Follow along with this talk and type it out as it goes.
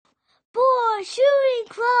Our shooting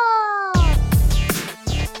club!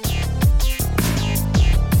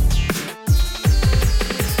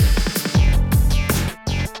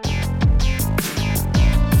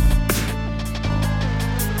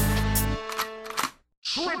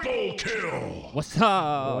 Triple kill! What's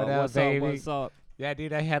up? What up, What's baby? up? What's up? Yeah,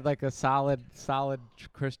 dude, I had like a solid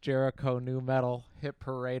Chris Jericho new metal Hit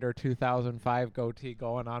Parader 2005 goatee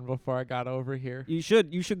going on before I got over here. You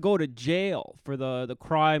should go to jail for the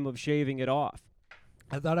crime of shaving it off.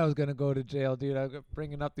 I thought I was gonna go to jail, dude. I was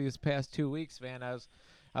bringing up these past 2 weeks, man. I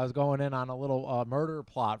was going in on a little murder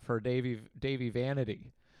plot for Davey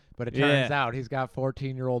Vanity. But it turns out he's got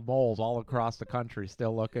 14-year-old moles all across the country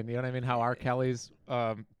still looking. You know what I mean? How R. Kelly's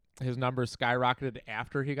his numbers skyrocketed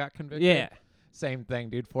after he got convicted. Yeah. Same thing,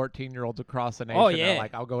 dude. 14-year-olds across the nation Oh, are yeah.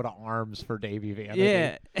 like, I'll go to arms for Davey Vanity.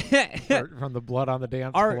 Yeah. From the blood on the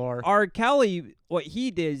dance floor. R. Kelly, what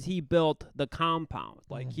he did is he built the compound.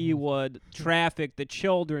 Like he would traffic the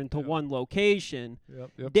children to one location.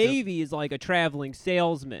 Yep. Davey is like a traveling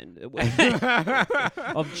salesman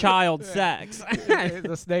of child sex. He's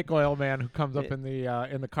a snake oil man who comes up in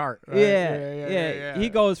the cart. Right? Yeah. He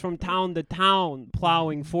goes from town to town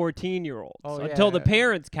plowing 14-year-olds until the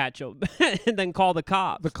parents catch him and then call the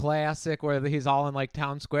cops. The classic where he's all in like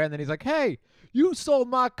town square and then he's like, hey, you sold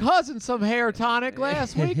my cousin some hair tonic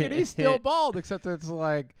last week and he's still bald, except it's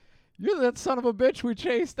like, you're that son of a bitch we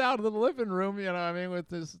chased out of the living room, you know what I mean, with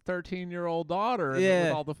his 13-year-old daughter and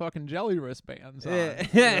with all the fucking jelly wristbands on. You know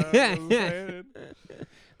what I'm saying?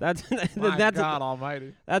 That's God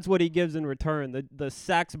almighty. That's what he gives in return. The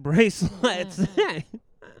sex bracelets.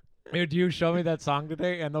 Dude, you show me that song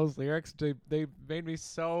today and those lyrics, they made me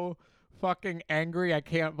so fucking angry. I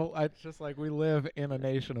can't believe it's just like we live in a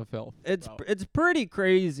nation of filth. It's pretty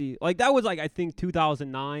crazy. Like that was like I think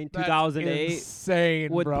 2009, 2008.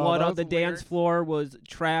 Insane, with bro. blood on Those the dance lyrics. floor, was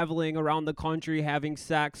traveling around the country having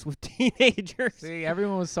sex with teenagers. See,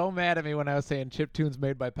 everyone was so mad at me when I was saying chiptunes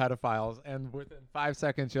made by pedophiles, and within 5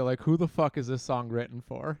 seconds you're like, who the fuck is this song written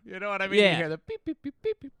for? You know what I mean? Yeah. You hear the beep beep beep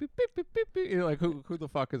beep beep beep beep beep beep. You're like, who the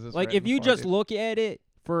fuck is this? Like written if you for, just dude? look at it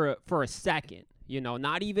for a second, you know,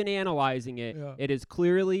 not even analyzing it, it is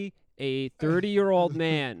clearly a 30-year-old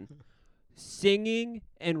man singing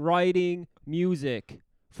and writing music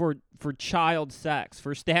for child sex,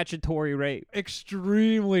 for statutory rape.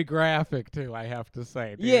 Extremely graphic too, I have to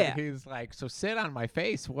say. Dude. Yeah. He's like, so sit on my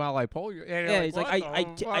face while I pull you. And you're Yeah, he's like, "What I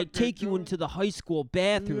the I fuck take are you into the high school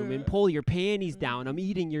bathroom and pull your panties down. I'm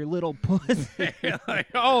eating your little pussy. You're like,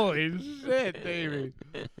 holy shit, Davey.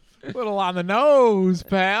 Little on the nose,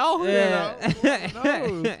 pal. Yeah. You know,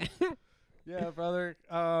 on the nose. Yeah, brother.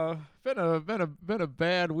 Been a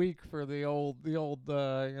bad week for the old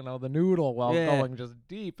the noodle while going just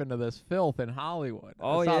deep into this filth in Hollywood.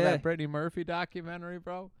 Oh, I saw yeah. that Brittany Murphy documentary,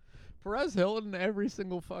 bro. Perez Hilton, every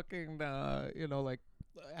single fucking like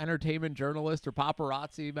entertainment journalist or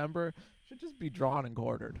paparazzi member should just be drawn and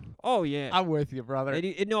quartered. Oh yeah. I'm with you, brother. And,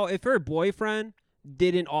 you know, if her boyfriend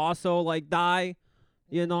didn't also like die,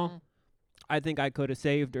 you know, I think I could have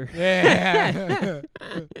saved her. Yeah.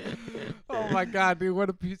 Oh my God, dude, what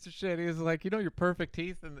a piece of shit. He's like, your perfect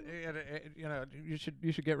teeth, and you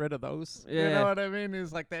should get rid of those. You Yeah. know what I mean?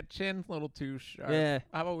 He's like, that chin's a little too sharp. Yeah.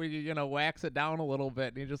 How about we wax it down a little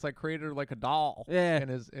bit? And he just like created like a doll. Yeah. In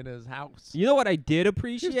his house. You know what I did He was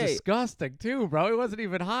appreciate? disgusting too, bro. He wasn't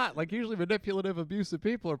even hot. Like usually manipulative, abusive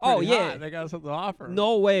people are pretty hot. They got something to offer.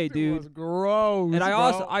 No way, It dude. was gross. And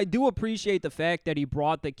bro. I do appreciate the fact that he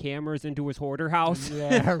brought the cameras into his hoarder house.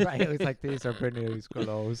 Yeah, right. It was like, these are Britney's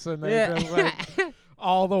clothes. And they Yeah. just like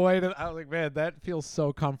all the way to, I was like, man, that feels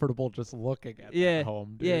so comfortable just looking at that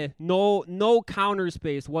home, dude. Yeah, no counter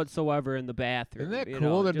space whatsoever in the bathroom. Isn't that you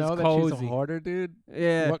cool to just know that cozy. she's a hoarder, dude?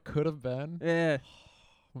 Yeah. What could have been? Yeah.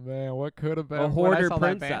 Man, what could have been? A When I hoarder saw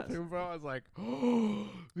princess. that bathroom, bro, I was like, oh,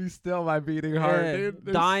 he's still my beating heart, Yeah, dude.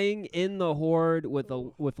 There's- dying in the hoard with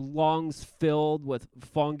lungs filled with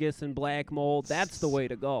fungus and black mold. That's the way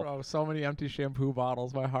to go. Bro, so many empty shampoo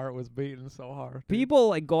bottles. My heart was beating so hard. dude. People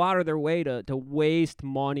like go out of their way to waste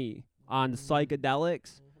money on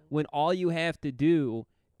psychedelics when all you have to do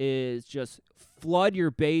is just flood your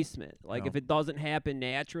basement. Like if it doesn't happen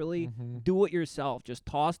naturally, do it yourself. Just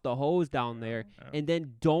toss the hose down there and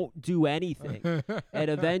then don't do anything. And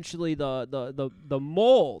eventually the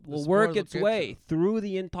mold will work spores will its get way you. through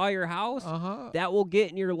the entire house. That will get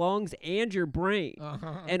in your lungs and your brain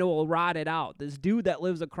and it will rot it out. This dude that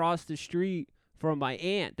lives across the street from my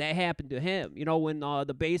aunt, that happened to him. You know, when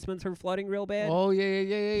the basements are flooding real bad? Oh,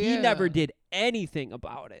 yeah. He never did anything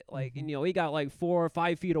about it. Like, and, you know, he got like 4 or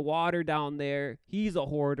 5 feet of water down there. He's a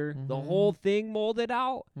hoarder. The whole thing molded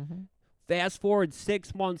out. Fast forward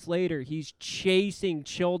 6 months later, he's chasing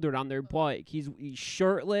children on their bike. He's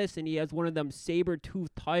shirtless and he has one of them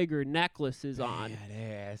saber-toothed tiger necklaces on.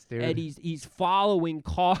 Badass, dude. And he's following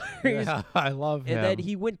cars. Yeah, I love him. And then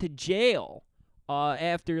he went to jail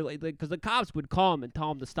after, because the cops would come and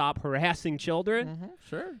tell him to stop harassing children.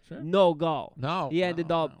 Sure. No go. No. He ended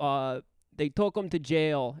up. They took him to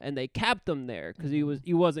jail and they kept him there because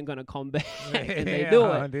he wasn't gonna come back. And they knew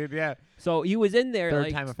it, dude. Yeah. So he was in there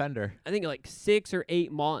Third time offender. I think like 6 or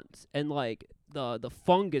 8 months, and like the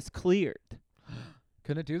fungus cleared.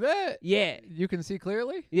 Can it do that? Yeah. You can see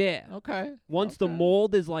clearly. Yeah. Okay. Once the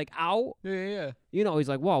mold is like out, Yeah. he's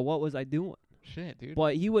like, "Whoa, what was I doing?" Shit, dude.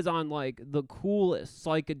 But he was on like the coolest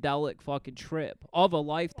psychedelic fucking trip of a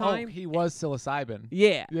lifetime. He was psilocybin.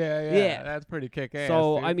 Yeah. Yeah. That's pretty kick-ass.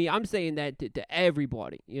 So dude. I mean, I'm saying that to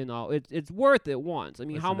everybody. It's worth it once. I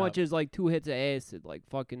mean, how Listen much up. is like 2 hits of acid? Like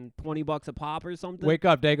fucking $20 a pop or something. Wake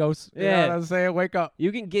up, Dagos. You know Yeah. what I'm saying? Wake up.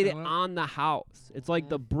 You can get it Uh-huh. on the house. It's like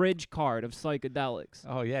the bridge card of psychedelics.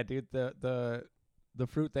 Oh yeah, dude. The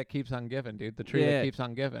fruit that keeps on giving, dude. The tree Yeah. that keeps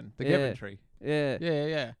on giving. The Yeah. giving tree. Yeah.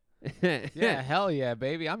 Yeah. Yeah, hell yeah,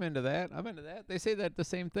 baby. I'm into that. They say that the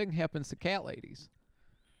same thing happens to cat ladies.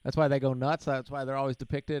 That's why they go nuts. That's why they're always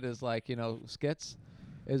depicted as like, skits,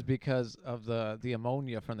 is because of the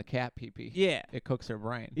ammonia from the cat pee-pee. Yeah. It cooks their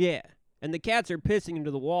brain. Yeah. And the cats are pissing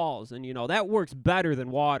into the walls, and that works better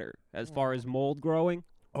than water as far as mold growing.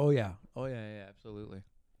 Oh yeah. Absolutely.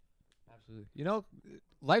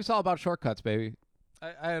 Life's all about shortcuts, baby.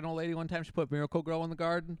 I had an old lady one time, she put Miracle Grow in the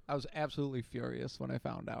garden. I was absolutely furious when I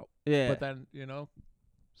found out. Yeah. But then,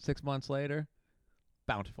 6 months later,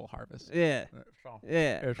 bountiful harvest. Yeah. So,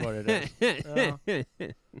 Yeah. Here's what it is.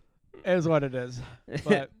 It is what it is.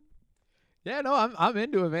 But yeah, no, I'm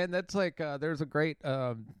into it, man. That's like there's a great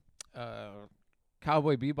Cowboy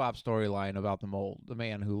Bebop storyline about the mold. The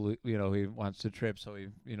man who he wants to trip, so he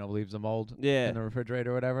leaves the mold Yeah. in the refrigerator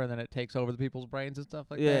or whatever, and then it takes over the people's brains and stuff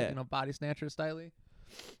like Yeah. that. Body snatcher style.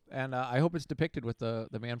 And I hope it's depicted with the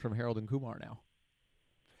man from Harold and Kumar now.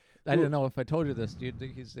 I didn't know if I told you this. Do you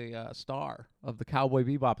think he's the star of the Cowboy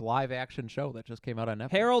Bebop live action show that just came out on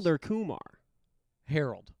Netflix? Harold or Kumar?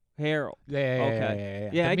 Harold. Harold. Yeah. Okay.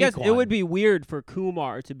 Yeah, I the guess meek it one. would be weird for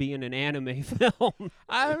Kumar to be in an anime film.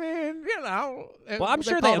 I mean, Well, I'm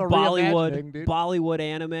sure they call have it a Bollywood reimagining, dude.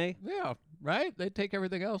 anime. Yeah, right? They take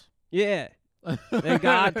everything else. Yeah. They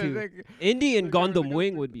got to. Indian they got Gundam everything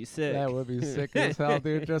Wing else. would be sick. That would be sick as hell,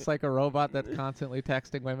 dude. Just like a robot that's constantly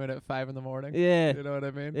texting women at 5 a.m. Yeah. You know what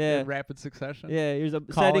I mean? Yeah. In rapid succession. Yeah, here's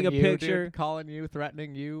Calling setting a you, picture. Dude, calling you,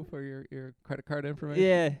 threatening you for your credit card information.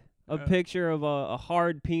 Yeah. A Yeah. picture of a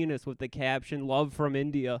hard penis with the caption "Love from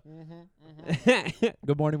India."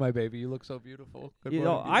 Good morning, my baby. You look so beautiful. Good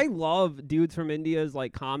morning. I love dudes from India's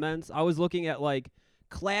like comments. I was looking at like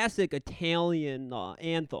classic Italian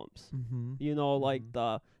anthems. Like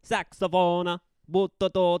the saxophone,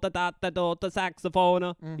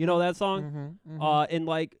 saxophone. You know that song? And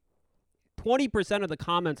like 20% of the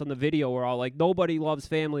comments on the video were all like, "Nobody loves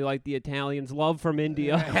family like the Italians. Love from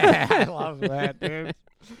India." I love that, dude.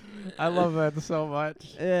 I love that so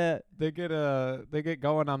much. Yeah. They get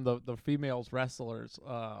going on the females wrestlers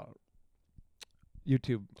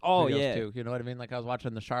YouTube Oh, videos yeah. too. You know what I mean? Like I was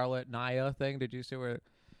watching the Charlotte Nia thing. Did you see where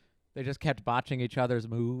they just kept botching each other's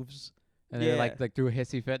moves? And they Yeah. like threw a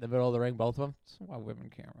hissy fit in the middle of the ring, both of them. That's why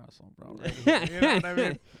women can't wrestle, bro. Right? You know what I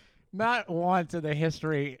mean? Not once in the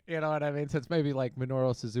history, you know what I mean, since maybe like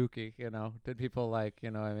Minoru Suzuki, did people like,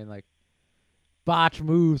 botch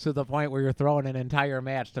moves to the point where you're throwing an entire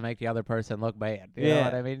match to make the other person look bad. You know Yeah.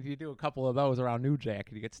 what I mean? You do a couple of those around New Jack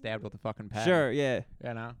and you get stabbed with a fucking pen. Sure. Yeah.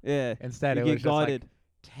 Yeah. Instead, You it get was just gutted. like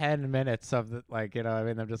 10 minutes of the, like,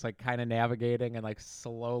 them just like kind of navigating and like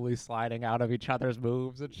slowly sliding out of each other's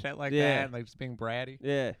moves and shit like Yeah. that, and like just being bratty.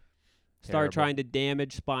 Yeah. Start Terrible. trying to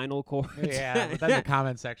damage spinal cords. Yeah, but then the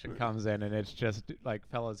comment section comes in and it's just like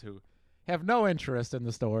fellas who have no interest in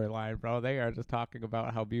the storyline, bro. They are just talking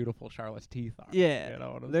about how beautiful Charlotte's teeth are. Yeah. You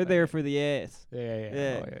know what I'm They're saying? there for the ass. Yeah.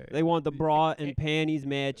 Yeah. Oh, yeah. They want the bra and panties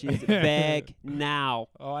matches back now.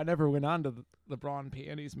 Oh, I never went on to the bra and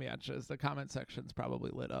panties matches. The comment section's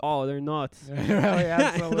probably lit up. Oh, they're nuts. Really, The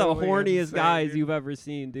absolutely horniest insane, guys dude. you've ever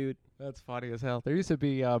seen, dude. That's funny as hell. There used to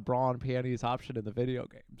be a bra and panties option in the video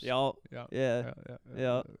games. Yup. Yeah. Yeah.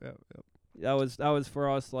 Yeah. That was for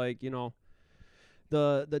us, like,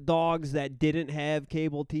 the dogs that didn't have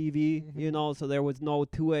cable TV, so there was no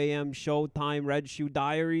 2 a.m. Showtime Red Shoe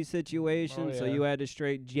Diary situation, Oh, so yeah. you had to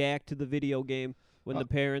straight jack to the video game when the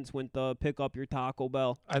parents went to pick up your Taco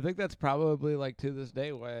Bell. I think that's probably like to this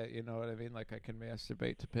day why, you know what I mean? Like I can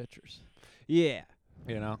masturbate to pictures. Yeah.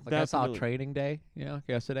 You know, like I saw Definitely. Training Day,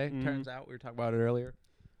 yesterday. Mhm. Turns out, we were talking about it earlier,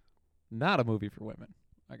 not a movie for women,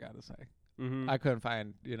 I got to say. Mm-hmm. I couldn't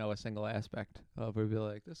find, a single aspect of it. Be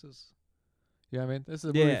like, this is, you know what I mean? This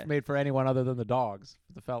is a Yeah. movie made for anyone other than the dogs,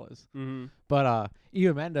 the fellas. Mm-hmm. But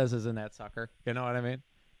Eva Mendes is in that sucker, you know what I mean?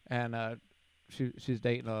 And she's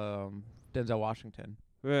dating Denzel Washington.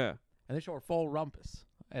 Yeah. And they show her full rumpus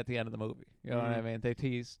at the end of the movie. You know what I Mhm. mean? They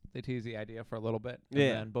tease the idea for a little bit, and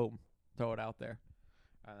Yeah. then boom, throw it out there.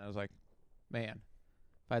 And I was like, man,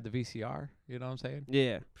 if I had the VCR, you know what I'm saying?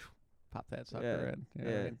 Yeah. Pop that sucker Yeah. in. You know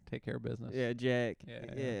what I Yeah. mean? Take care of business. Yeah, Jack.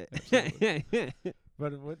 Yeah, Yeah.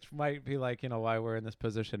 But which might be like, why we're in this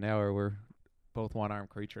position now where we're both one-armed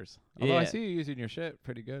creatures. Although I Yeah. see you using your shit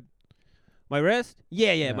pretty good. My wrist?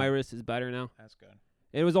 Yeah, Yeah. my wrist is better now. That's good.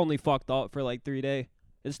 It was only fucked up for like 3 days.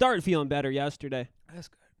 It started feeling better yesterday. That's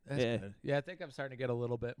good. That's Yeah. good. Yeah, I think I'm starting to get a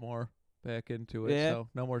little bit more back into it. Yeah. So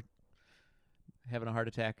no more having a heart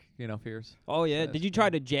attack, fears. Oh yeah. That's Did you try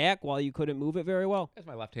good. to jack while you couldn't move it very well? That's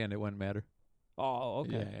my left hand. It wouldn't matter. Oh,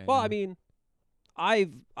 okay. Yeah, Well, yeah. I mean,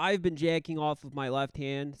 I've been jacking off of my left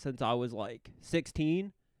hand since I was like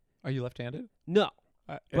 16. Are you left-handed? No.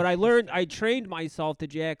 But I trained myself to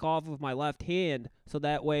jack off of my left hand so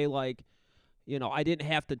that way, like, I didn't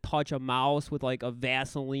have to touch a mouse with like a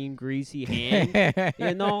Vaseline greasy hand.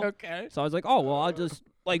 you know? Okay. So I was like, oh, well, I'll just,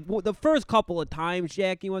 like, the first couple of times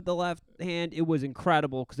jacking with the left hand, it was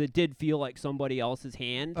incredible because it did feel like somebody else's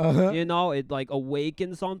hand. Uh-huh. It like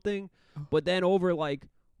awakened something. But then over like,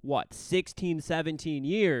 16, 17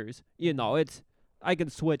 years, I can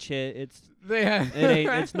switch it.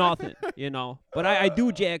 It's nothing, But I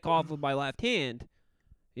do jack off with my left hand.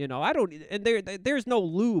 I don't, and there's no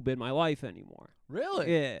lube in my life anymore.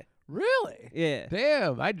 Really? Yeah, Really? yeah.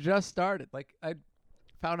 Damn, I just started. Like, I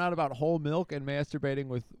found out about whole milk and masturbating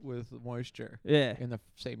with moisture Yeah. in the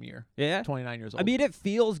same year. Yeah. 29 years old. I mean, it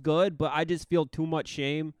feels good, but I just feel too much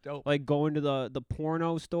shame. Dope. Like going to the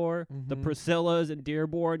porno store, the Mhm. Priscilla's and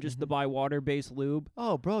Dearborn, just to buy water-based lube.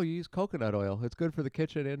 Oh, bro, you use coconut oil. It's good for the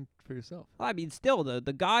kitchen and for yourself. I mean, still,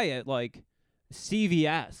 the guy at like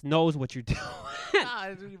CVS knows what you're doing.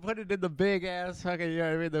 You put it in the big ass fucking,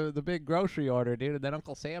 the big grocery order, dude, and then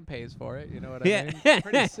Uncle Sam pays for it. You know what I Yeah. mean?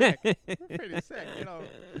 Pretty sick. Pretty sick.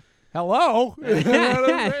 Hello. You know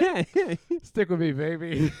what I'm saying? Stick with me,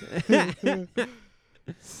 baby.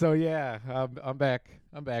 So yeah, I'm back.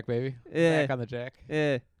 I'm back, baby. Yeah. Back on the jack.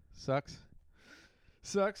 Yeah. Sucks.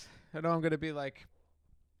 I know I'm gonna be like,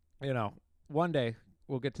 one day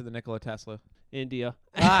we'll get to the Nikola Tesla. India.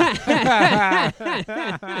 I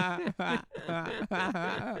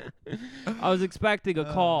was expecting a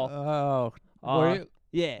call. Oh, were you?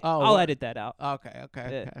 Yeah. Oh, I'll what? edit that out. Okay. Yeah.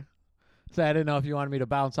 Okay. So I didn't know if you wanted me to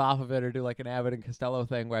bounce off of it or do like an Abbott and Costello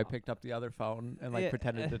thing where I picked up the other phone and like Yeah,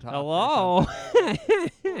 pretended to talk. or Hello. something.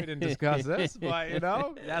 We didn't discuss this, but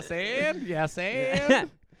yes and. I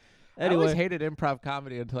always Anyway, hated improv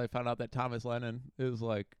comedy until I found out that Thomas Lennon is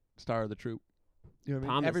like star of the troupe. You know what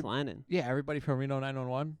I mean? Thomas Lennon. Yeah, everybody from Reno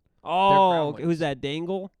 911. Oh, groundlings. who's that?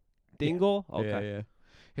 Dingle? Dingle? Okay. Yeah.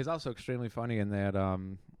 He's also extremely funny in that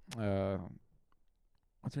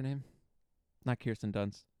what's her name? Not Kirsten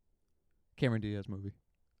Dunst. Cameron Diaz movie.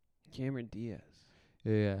 Cameron Diaz.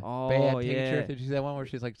 Yeah. Oh, Bad yeah. Tincture. Did you see that one where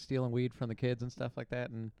she's like stealing weed from the kids and stuff like that?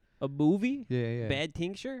 And A movie? yeah. Bad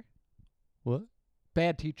Tincture? What?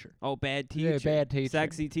 Bad Teacher. Oh, Bad Teacher. Yeah, Bad Teacher.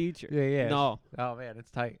 Sexy Teacher. Yeah. No. Oh man, it's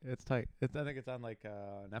tight. I think it's on like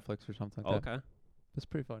Netflix or something like that. Okay. It's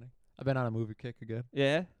pretty funny. I've been on a movie kick again.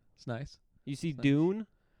 Yeah. It's nice. You see Nice. Dune?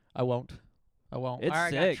 I won't. It's I got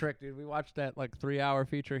sick. tricked, dude. We watched that like 3-hour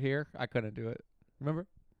feature here. I couldn't do it. Remember?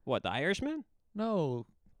 What, The Irishman? No.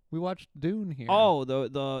 We watched Dune here. Oh,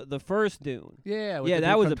 the first Dune. Yeah. with Yeah, the that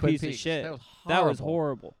dude was from a Twin piece of Peaks. shit. That was horrible. That was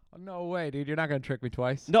horrible. No way, dude. You're not gonna trick me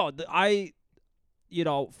twice. No,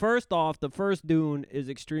 first off, the first Dune is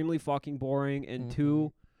extremely fucking boring, and Mhm.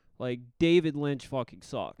 two, like, David Lynch fucking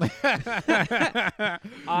sucks.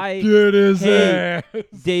 I Get his hate ass.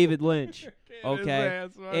 David Lynch. Get his Okay.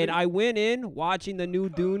 ass, buddy. And I went in watching the new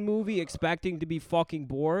Dune movie expecting to be fucking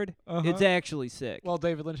bored. Uh-huh. It's actually sick. Well,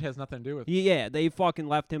 David Lynch has nothing to do with it. Yeah, they fucking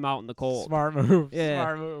left him out in the cold. Smart move. Yeah.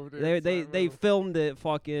 Smart move, dude. They filmed it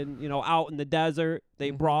fucking, out in the desert.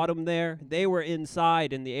 They Mhm. brought him there. They were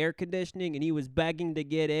inside in the air conditioning, and he was begging to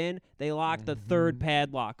get in. They locked the third Mhm.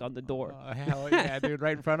 padlock on the door. Hell yeah, dude.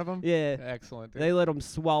 Right in front of him? Yeah. Excellent, dude. They let him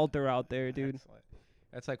swelter out there, dude. Excellent.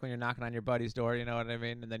 That's like when you're knocking on your buddy's door, you know what I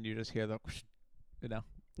mean? And then you just hear the,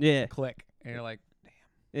 Yeah, click. And you're like,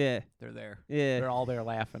 yeah, they're there. yeah. They're all there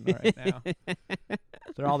laughing right now.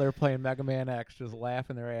 They're all there playing Mega Man X, just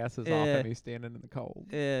laughing their asses off Yeah. at me standing in the cold.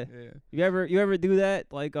 Yeah. Yeah. You ever do that?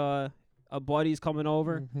 Like, a buddy's coming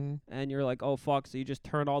over, Mm-hmm. and you're like, oh fuck, so you just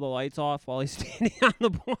turn all the lights off while he's standing on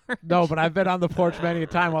the porch. No, but I've been on the porch many a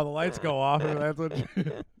time while the lights go off. And that's what.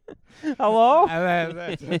 Hello?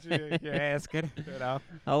 That's what you're asking. You know.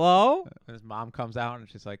 Hello? And his mom comes out and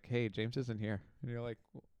she's like, "Hey, James isn't here." And you're like,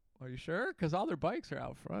 "Are you sure? Because all their bikes are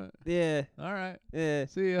out front." Yeah. All right. Yeah.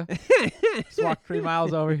 See ya. Just walk 3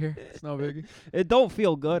 miles over here. It's no biggie. It don't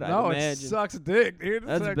feel good, No, I it imagine. sucks dick, dude. It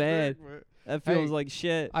That's sucks bad. dick, but- That feels Hey, like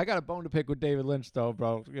shit. I got a bone to pick with David Lynch, though,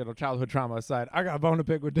 bro. You know, childhood trauma aside, I got a bone to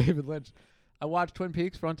pick with David Lynch. I watched Twin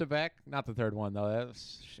Peaks front to back. Not the third one though. That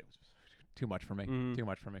was shit, too much for me. Mhm. Too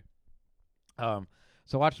much for me. So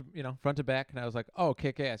I watched, front to back, and I was like, oh,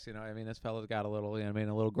 kick ass. I mean, this fella's got a little, a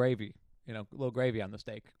little gravy. A little gravy on the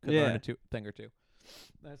steak. Could learn Yeah. a thing or two.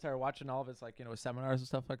 Then I started watching all of his his seminars and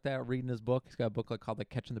stuff like that. Reading his book. He's got a book called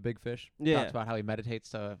Catching the Big Fish. Yeah. Talks about how he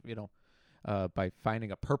meditates by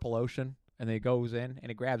finding a purple ocean, and then he goes in and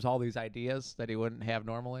he grabs all these ideas that he wouldn't have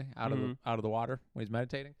normally out of the water when he's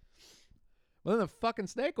meditating. Well, then the fucking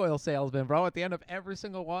snake oil salesman, bro, at the end of every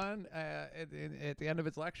single one, at the end of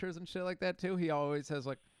his lectures and shit like that too, he always says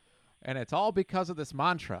and it's all because of this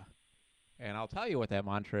mantra. And I'll tell you what that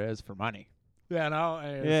mantra is for money. And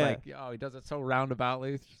it's he does it so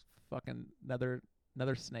roundaboutly. It's just fucking another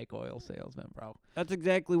snake oil salesman, bro. That's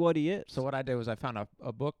exactly what he is. So what I did was I found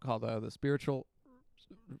a book called The Spiritual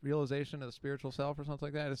Realization of the Spiritual Self or something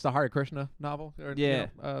like that. It's the Hare Krishna novel. Or,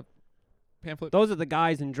 pamphlet. Those are the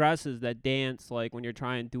guys in dresses that dance like when you're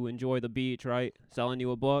trying to enjoy the beach, right? Selling you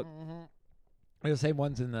a book. Mm-hmm. They're the same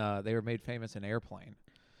ones they were made famous in Airplane.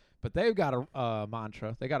 But they've got a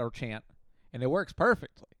mantra. They got a chant, and it works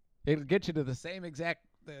perfectly. It'll get you to the same exact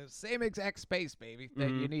space, baby, that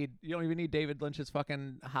you need. You don't even need David Lynch's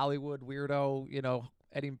fucking Hollywood weirdo,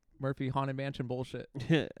 Eddie Murphy Haunted Mansion bullshit.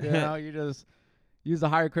 You just use the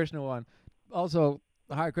Hare Krishna one. Also,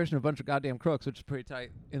 the Hare Krishna, a bunch of goddamn crooks, which is pretty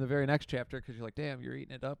tight in the very next chapter, because you're like, damn, you're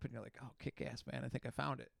eating it up, and you're like, oh, kick ass, man. I think I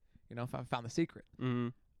found it. If I found the secret. Mm-hmm.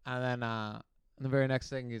 And then the very next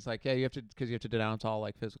thing, he's like, yeah, you have to denounce all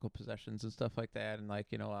physical possessions and stuff like that, and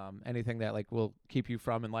anything that will keep you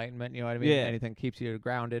from enlightenment. You know what I mean? Yeah. Anything keeps you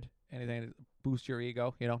grounded. Anything to boost your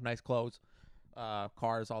ego. Nice clothes,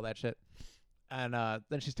 cars, all that shit. And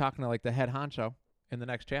then she's talking to the head honcho in the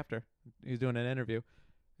next chapter. He's doing an interview,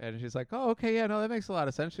 and she's like, oh, okay, yeah, no, that makes a lot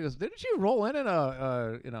of sense. She goes, didn't you roll in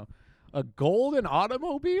a golden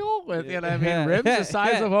automobile with rims the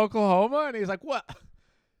size of Oklahoma? And he's like, what?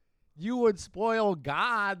 You would spoil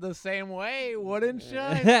God the same way, wouldn't you?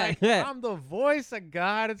 I'm the voice of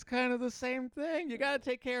God. It's kind of the same thing. You got to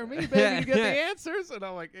take care of me, baby, to get the answers. And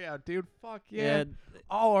I'm like, yeah, dude, fuck yeah.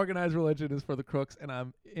 All organized religion is for the crooks, and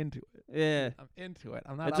I'm into it. Yeah. I'm into it.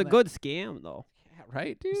 I'm not. It's a good scam, though. Yeah,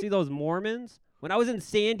 right, dude? You see those Mormons? When I was in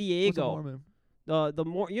San What's a Diego,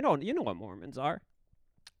 Mormon? you know what Mormons are.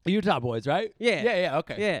 Utah boys, right? Yeah. Yeah,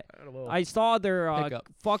 okay. Yeah. I I saw their Hiccup.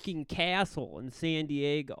 fucking castle in San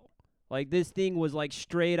Diego. This thing was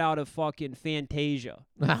straight out of fucking Fantasia.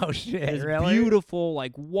 Oh, shit, This really? beautiful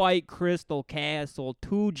white crystal castle,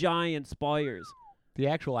 2 giant spires. The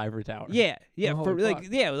actual ivory tower. Yeah, Oh, for fuck.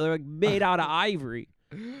 they're made out of ivory.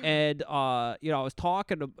 And I was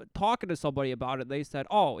talking to somebody about it. They said,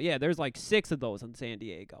 "Oh yeah, there's 6 of those in San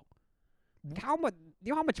Diego." How much? You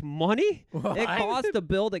know how much money it What? costs to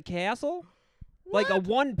build a castle? A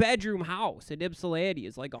 1-bedroom house in Ypsilanti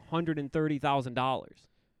is $130,000.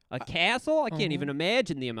 A castle? I can't even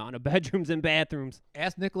imagine the amount of bedrooms and bathrooms.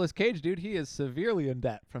 Ask Nicolas Cage, dude. He is severely in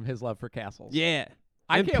debt from his love for castles. Yeah,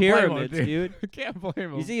 I and can't blame him, pyramids, dude. dude. I can't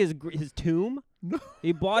blame him. You see his tomb? No.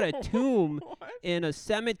 He bought a tomb What? in a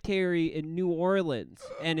cemetery in New Orleans,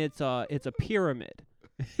 and it's a pyramid.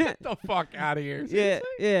 Get the fuck out of here. Yeah,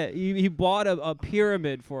 Seriously? yeah. He bought a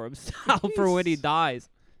pyramid for himself for when he dies.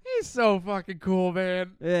 He's so fucking cool,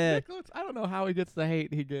 man. Yeah. Nicholas, I don't know how he gets the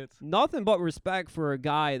hate he gets. Nothing but respect for a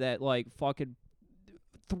guy that fucking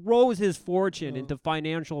throws his fortune Oh. into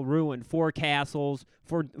financial ruin for castles,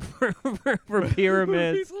 for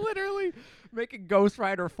pyramids. He's literally making Ghost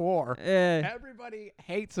Rider 4. Yeah. Everybody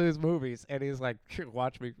hates his movies, and he's like,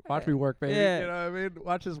 watch me work, baby. Yeah. You know what I mean?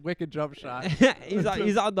 Watch his wicked jump shot. he's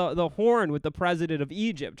on the horn with the president of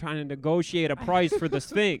Egypt trying to negotiate a price for the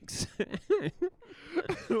Sphinx.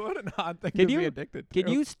 What an odd thing Can to you- be addicted to.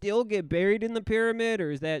 Can you still get buried in the pyramid, or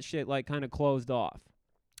is that shit kind of closed off?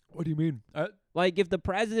 What do you mean? If the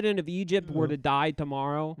president of Egypt were to die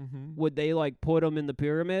tomorrow, would they put him in the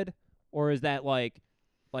pyramid, or is that fucking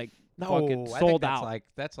I think sold that's out?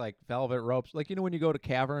 that's velvet ropes. When you go to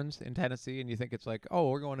caverns in Tennessee and you think it's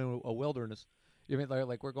we're going to a wilderness. You mean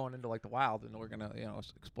we're going into the wild and we're gonna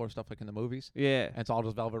explore stuff in the movies. Yeah. And it's all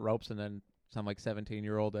just velvet ropes and then some like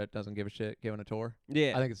 17-year-old that doesn't give a shit giving a tour.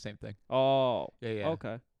 Yeah. I think it's the same thing. Oh. Yeah.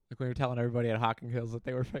 Okay. Like when you're telling everybody at Hocking Hills that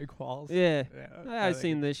they were fake walls. Yeah. I I've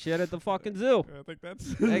seen this shit at the fucking zoo. I think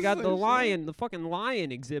that's. They got the fucking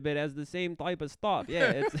lion exhibit has the same type of stuff.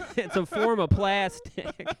 Yeah, it's a form of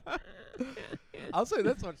plastic. I'll say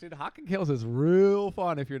this one, dude. Hocking Hills is real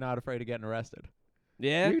fun if you're not afraid of getting arrested.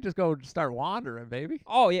 Yeah. You just go start wandering, baby.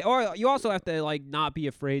 Oh yeah, or you also have to like not be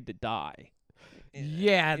afraid to die.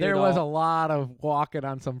 Yeah, You there was a know. lot of walking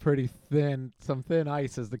on some pretty thin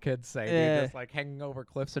ice, as the kids say. Yeah. Dude, just like hanging over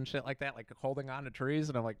cliffs and shit like that, like holding on to trees.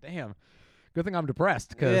 And I'm like, damn, good thing I'm depressed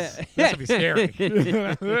because this would be scary.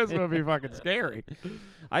 This would be fucking scary.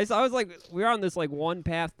 I was like, we were on this like one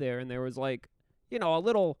path there, and there was like, you know, a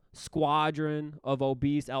little squadron of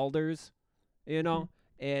obese elders, you know.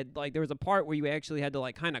 And like there was a part where you actually had to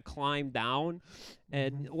like kind of climb down,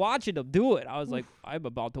 and watching them do it, I was like, I'm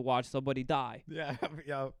about to watch somebody die. Yeah,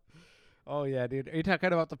 yeah. Oh yeah, dude. Are you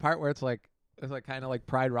talking about the part where it's like kind of like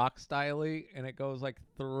Pride Rock style-y, and it goes like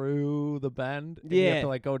through the bend? And you have Yeah. to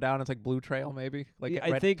like go down. It's like Blue Trail, maybe. Like Yeah,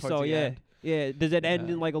 I right think towards so. the Yeah. end. Yeah. Does it end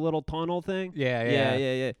Yeah. in like a little tunnel thing? Yeah.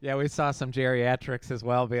 Yeah. Yeah, we saw some geriatrics as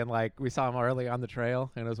well, being like, we saw them early on the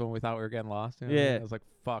trail, and it was when we thought we were getting lost. You know what I mean? Yeah. I was like,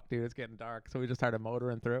 fuck, dude, it's getting dark. So we just started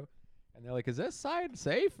motoring through. And they're like, is this side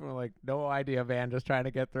safe? And we're like, no idea, man, just trying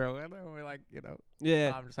to get through. And then we're like, you know,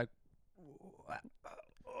 Yeah. I'm just like,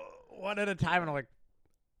 one at a time. And I'm like,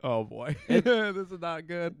 oh boy, It- this is not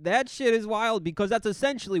good. That shit is wild because that's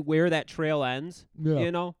essentially where that trail ends. Yeah.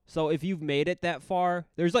 You know, so if you've made it that far,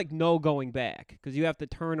 there's like no going back because you have to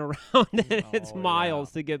turn around and it's Oh,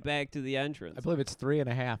 miles to get back to the entrance. I believe it's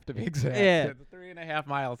 3.5 to be exact. Yeah. It's 3.5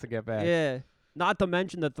 miles to get back. Yeah, not to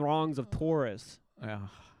mention the throngs of tourists. Yeah.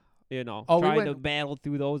 You know, Oh, we trying went- to battle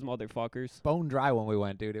through those motherfuckers. Bone dry when we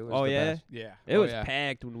went, dude. It was Oh, the yeah? best. Yeah. It Oh, was yeah.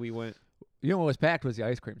 packed when we went. You know what was packed was the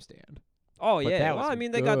ice cream stand. Oh But yeah, that well was I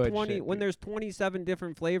mean they got good 20 shit, when dude. there's 27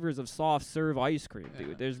 different flavors of soft serve ice cream,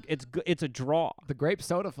 dude. Yeah. It's a draw. The grape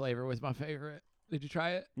soda flavor was my favorite. Did you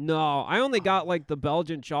try it? No, I only Oh. got like the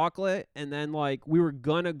Belgian chocolate, and then like we were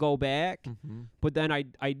gonna go back, Mm-hmm. but then I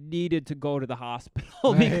needed to go to the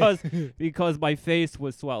hospital because my face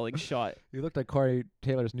was swelling shut. You looked like Corey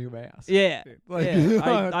Taylor's new mask. Yeah, Dude, like-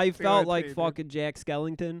 yeah. I felt like dude. fucking Jack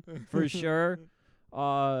Skellington for sure.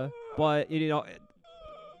 But you know,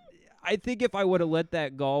 I think if I would have let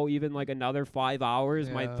that go even like another 5 hours,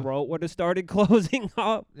 my Yeah. throat would have started closing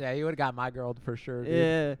up. Yeah, you would have got my girl for sure, dude.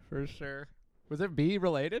 Yeah, For sure. Was it bee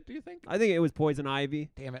related, do you think? I think it was poison ivy.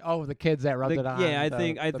 Damn it. Oh, the kids that rubbed it on. Yeah, I the-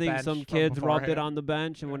 think the bench some from kids rubbed it beforehand. on the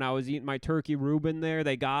bench, and when I was eating my turkey Reuben there,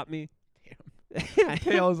 they got me.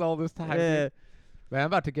 Tales all this time. Yeah, dude. Man, I'm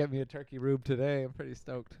about to get me a turkey rube today. I'm pretty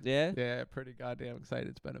stoked. yeah. Yeah, pretty goddamn excited.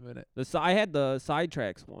 It's been a minute. I had the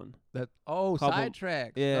sidetracks one. Oh, Couple-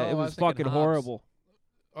 sidetracks. Yeah, Oh, it I was thinking fucking Hobbs. horrible.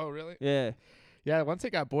 Oh, really? Yeah, Yeah, once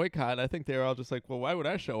it got boycotted, I think they were all just like, well, why would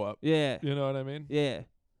I show up? yeah, You know what I mean? yeah.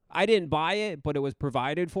 I didn't buy it, but it was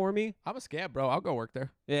provided for me. I'm a scab, bro. I'll go work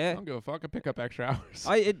there. I Yeah. don't give a fuck. I pick up extra hours.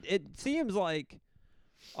 It seems like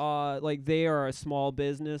they are a small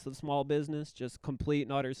business, just complete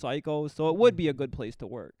and utter psychos. So it would be a good place to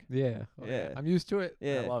work. yeah. Oh, Yeah. I'm used to it.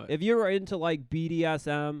 Yeah. I love it. If you're into like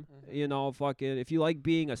BDSM, Mhm. you know, fucking if you like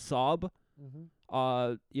being a sub,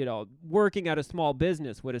 Mhm. you know, working at a small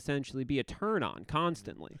business would essentially be a turn on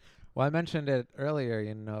constantly. Well, I mentioned it earlier,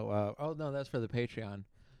 you know. Oh, no, that's for the Patreon.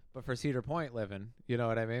 But for Cedar Point living, you know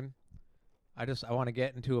what I mean? I want to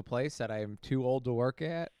get into a place that I'm too old to work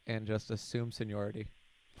at and just assume seniority,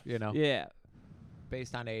 you know? Yeah.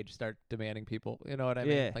 Based on age, start demanding people, you know what I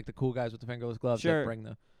mean? Yeah. Like the cool guys with the fingerless gloves Sure. that bring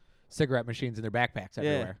the cigarette machines in their backpacks Yeah.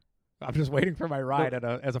 everywhere. I'm just waiting for my ride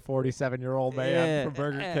as a 47-year-old man from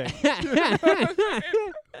Burger King.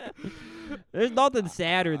 There's nothing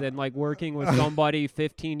sadder than like working with somebody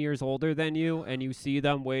 15 years older than you, and you see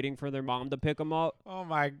them waiting for their mom to pick them up. Oh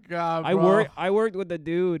my God, I bro. worked with a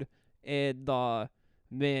dude, and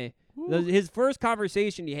man, his first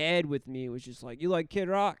conversation he had with me was just like, "You like Kid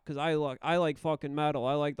Rock? 'Cause I like fucking metal.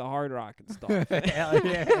 I like the hard rock and stuff." Hell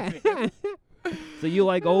yeah. So you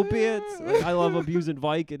like opiates? Like, I love abusing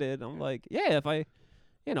Vicodin. I'm like, yeah, if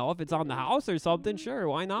it's on the house or something, sure,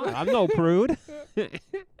 why not? I'm no prude.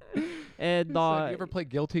 And It's like, you ever play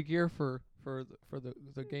Guilty Gear for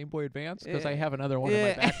the Game Boy Advance? Because I Yeah. have another one in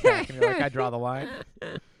Yeah. my backpack, and you're like, I draw the line.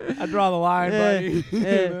 I draw the line, Yeah. buddy.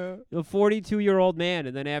 Yeah. A 42-year-old man,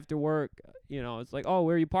 and then after work, you know, it's like, oh,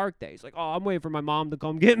 where you parked at? He's like, oh, I'm waiting for my mom to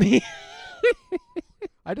come get me.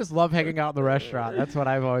 I just love hanging out in the restaurant. That's what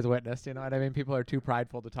I've always witnessed. You know what I mean? People are too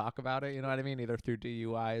prideful to talk about it. You know what I mean? Either through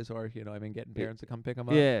DUIs or, you know what I mean, getting parents to come pick them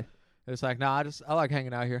up. Yeah. It's like, nah, I like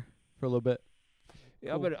hanging out here for a little bit.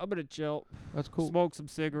 Yeah, I'm gonna chill. That's cool. Smoke some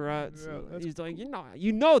cigarettes. Yeah, that's He's like,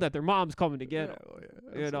 you know that their mom's coming to get him.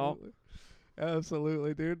 You know?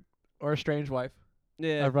 Absolutely, dude. Or a strange wife.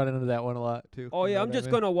 Yeah. I've run into that one a lot too. Oh You yeah, know I'm what I just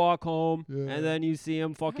mean? gonna walk home, Yeah. and then you see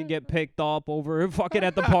him fucking get picked up over fucking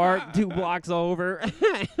at the park 2 blocks over.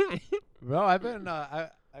 Well, I've been,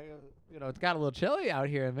 it's got a little chilly out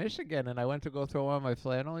here in Michigan, and I went to go throw on my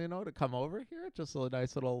flannel, to come over here. Just a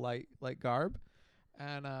nice little light garb,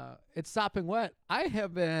 and it's sopping wet. I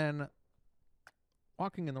have been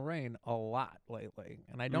walking in the rain a lot lately,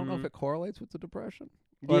 and I don't know if it correlates with the depression.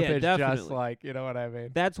 Or if Yeah, it's definitely. just like, you know what I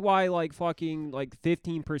mean? That's why like fucking like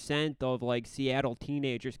 15% of like Seattle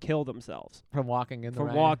teenagers kill themselves From walking in the from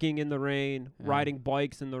rain. walking in the rain, Yeah. riding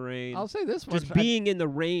bikes in the rain, I'll say this one. just being in the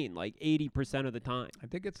rain like 80% of the time. I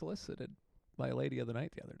think it's solicited by a lady of the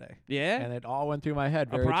night the other day. Yeah. And it all went through my head.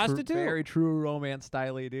 A Very prostitute? Very true romance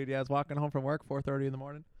style-y, dude. Yeah, I was walking home from work, 4:30 in the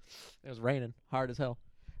morning. It was raining hard as hell.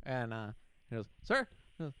 And he goes, "Sir,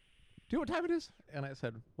 do you know what time it is?" And I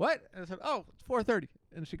said, "What?" And I said, "Oh, it's 4:30."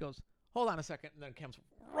 And she goes, "Hold on a second," and then comes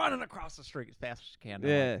running across the street as fast as she can. And I'm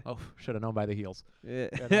Yeah. like, oh, should have known by the heels. Yeah.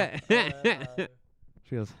 And,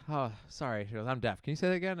 she goes, "Oh, sorry." She goes, "I'm deaf. Can you say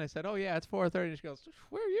that again?" And I said, "Oh, yeah, it's 4:30." And she goes,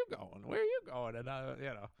 "Where are you going? Where are you going?" And,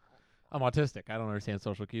 I'm autistic. I don't understand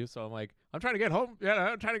social cues. So I'm like, I'm trying to get home.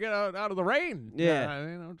 I'm trying to get out of the rain. Yeah.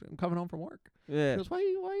 I'm coming home from work. She Yeah. goes, why are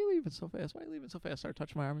you leaving so fast? Why are you leaving so fast? Start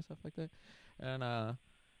touching my arm and stuff like that. And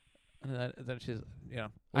then she's,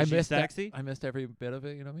 I she missed sexy? I missed every bit of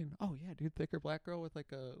it. You know what I mean? Oh yeah, dude, thicker black girl with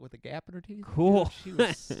a gap in her teeth. Cool. She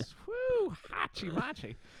was woo hachi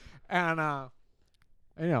machi, and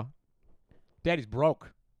Daddy's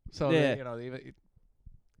broke. So Yeah.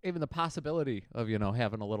 even the possibility of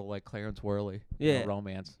having a little like Clarence Worley Yeah.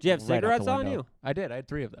 romance. Do you have right out the cigarettes on window. you? I did. I had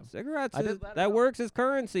 3 of them. Cigarettes, I did let her that know. works as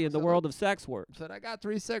currency in the So world of sex work. Said, "I got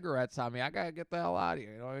 3 cigarettes on me. I gotta get the hell out of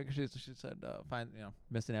here." She said, "Fine,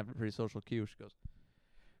 missing every pretty social cue." She goes,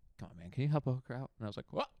 "Come on, man, can you help a hooker out?" And I was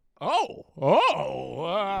like, "What? Not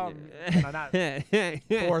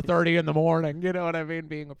 4:30 in the morning. You know what I mean?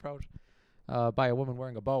 Being approached by a woman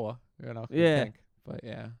wearing a boa. you'd Yeah. think. But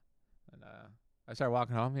yeah, and I started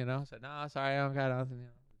walking home. I said, "No, sorry, I don't got nothing.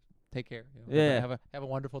 Take care. Yeah. Have a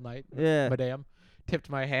wonderful night, Yeah. madame." Tipped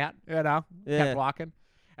my hat. Yeah. Kept walking.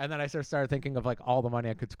 And then I started thinking of like all the money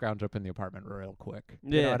I could scrounge up in the apartment real quick. You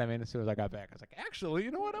know Yeah. what I mean? As soon as I got back, I was like, actually, you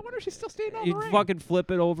know what? I wonder if she's still staying on You'd the rain. fucking flip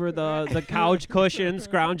it over the couch cushion,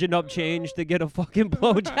 scrounging up change to get a fucking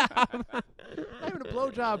blowjob. Not even a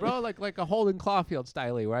blowjob, bro. Like a Holden Caulfield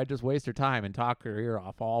style, where I just waste her time and talk her ear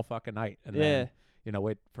off all fucking night, and then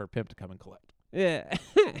wait for a pimp to come and collect. Yeah.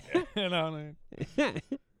 You know what I mean?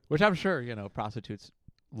 Which I'm sure prostitutes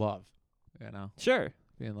love. Sure.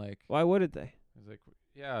 Being like, Why wouldn't they? it's like,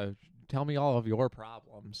 yeah, tell me all of your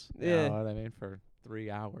problems. You Yeah. know what I mean? For 3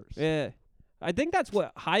 hours. Yeah. I think that's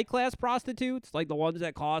what high class prostitutes, like the ones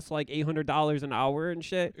that cost like $800 an hour and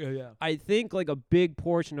shit. Yeah. I think like a big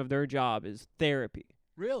portion of their job is therapy.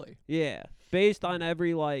 Really? Yeah. Based on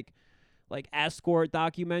every like escort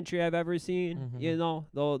documentary I've ever seen, Mhm.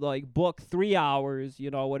 they'll like book 3 hours,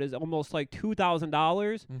 what is almost like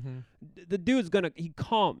 $2,000. Mm-hmm. The dude's he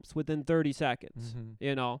comes within 30 seconds,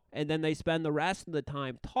 Mm-hmm. and then they spend the rest of the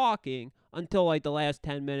time talking until like the last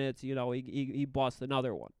 10 minutes, he busts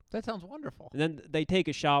another one. That sounds wonderful. And then they take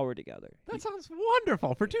a shower together. That sounds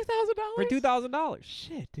wonderful. For $2,000? For $2,000.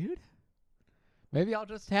 Shit, dude. Maybe I'll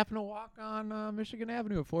just happen to walk on Michigan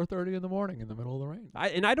Avenue at 4:30 in the morning in the middle of the rain.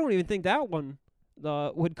 I don't even think that one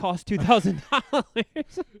would cost $2,000.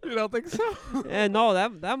 You don't think so? And no,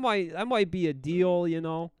 that might be a deal,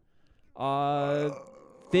 $15,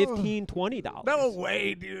 $20. No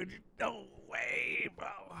way, dude. No way, bro.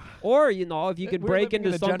 Or, if you could We're break living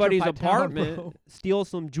in into a somebody's gentrified town, apartment, bro. steal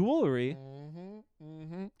some jewelry.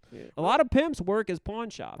 Mm-hmm. A lot of pimps work as pawn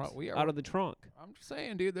shops Bro, we are- out of the trunk. I'm just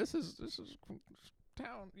saying, dude. This is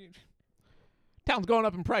town. Town's going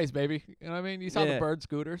up in price, baby. You know what I mean? You saw the Yeah. bird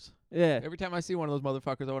scooters. Yeah. Every time I see one of those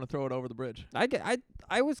motherfuckers, I want to throw it over the bridge.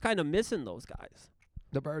 I was kind of missing those guys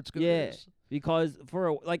The bird Yeah. scooters. because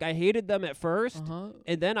I hated them at first, Uh-huh.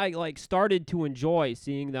 and then I started to enjoy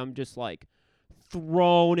seeing them just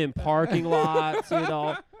thrown in parking lots,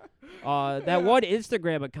 That one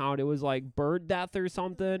Instagram account, it was like Bird Death or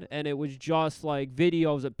something, and it was just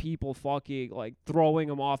videos of people fucking throwing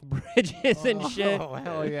them off bridges and shit. Oh,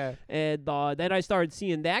 hell yeah. And then I started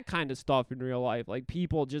seeing that kind of stuff in real life, like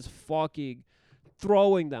people just fucking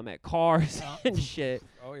throwing them at cars and shit.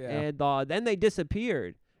 Oh, yeah. And then they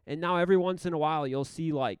disappeared. And now every once in a while you'll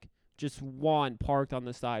see just one parked on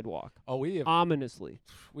the sidewalk, Oh, we have ominously.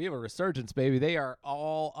 a resurgence, baby. They are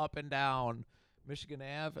all up and down Michigan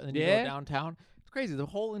Ave, and then you Yeah? go downtown. It's crazy. The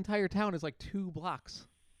whole entire town is like 2 blocks.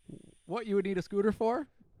 What you would need a scooter for?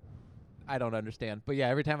 I don't understand. But yeah,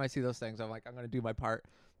 every time I see those things, I'm like, I'm gonna do my part.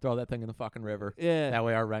 Throw that thing in the fucking river. Yeah. That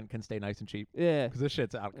way our rent can stay nice and cheap. Yeah. Because this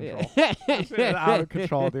shit's out of control. Yeah. This shit is out of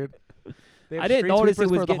control, dude. They have I didn't street notice it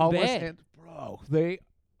sweepers was for the getting homeless bad. and- bro, they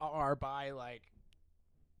are by like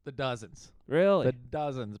the dozens. Really? The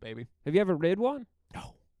dozens, baby. Have you ever rid one?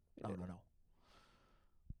 No. No.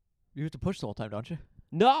 You have to push the whole time, don't you?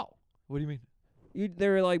 No. What do you mean?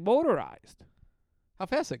 They're like motorized. How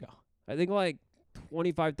fast they go? I think like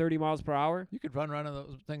 25, 30 miles per hour. You could run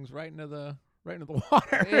those things right into the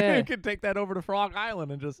water. Yeah. You could take that over to Frog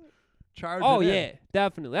Island and just charge Oh it in. yeah,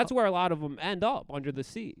 definitely. That's where a lot of them end up, under the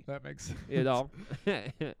sea. That makes sense. You know.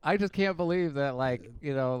 I just can't believe that, like,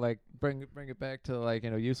 you know, like bring it back to, like, you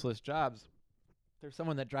know, useless jobs. There's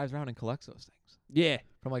someone that drives around and collects those things Yeah.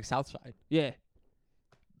 from like Southside, Yeah.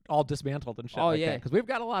 all dismantled and shit. Oh, like yeah. Because we've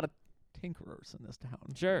got a lot of tinkerers in this town.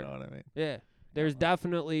 Sure. You know what I mean? Yeah. There's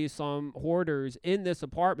definitely some hoarders in this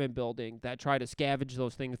apartment building that try to scavenge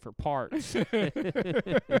those things for parts.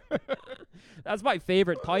 That's my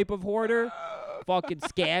favorite type of hoarder. Fucking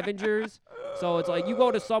scavengers. So it's like you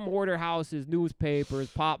go to some hoarder houses, newspapers,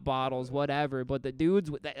 pop bottles, whatever, but the dudes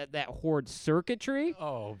with that hoard circuitry,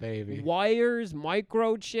 Oh, baby. wires,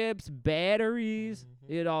 microchips, batteries,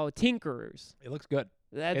 you know, tinkerers. It looks good.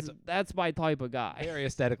 That's my type of guy. Very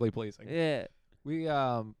aesthetically pleasing. Yeah. We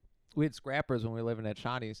had scrappers when we were living at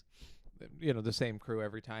Shawnee's, you know, the same crew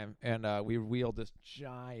every time, and we wheeled this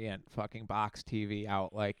giant fucking box TV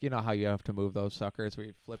out, like, you know how you have to move those suckers, where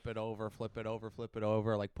you flip it over,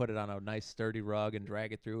 like put it on a nice sturdy rug and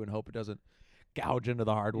drag it through and hope it doesn't gouge into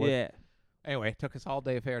the hardwood. Yeah. Anyway, it took us all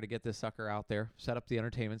day affair to get this sucker out there, set up the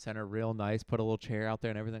entertainment center real nice, put a little chair out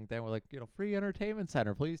there and everything. Then we're like, you know, free entertainment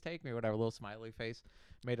center, please take me, whatever, little smiley face.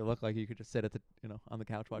 Made it look like you could just sit at the, you know, on the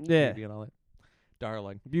couch watching Yeah. TV and all that.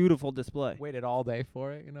 Darling. Beautiful display. Waited all day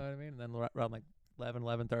for it, you know what I mean? And then around like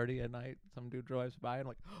 11:30 at night, some dude drives by and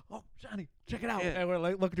like, oh, Johnny, check it out. Yeah. And we're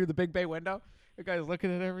like looking through the big bay window. The guy's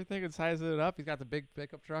looking at everything and sizing it up. He's got the big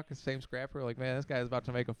pickup truck, the same scrapper. Like, man, this guy's about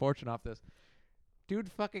to make a fortune off this.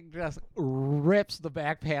 Dude fucking just rips the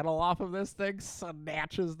back panel off of this thing,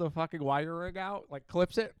 snatches the fucking wiring out, like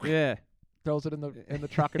clips it, Yeah. throws it in the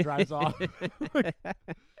truck and drives off.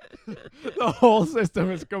 The whole system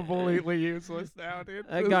is completely useless now, dude.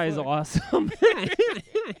 That It's guy's like- awesome.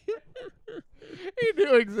 He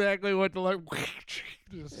knew exactly what to look.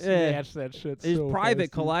 Just Yeah. snatch that shit. His so private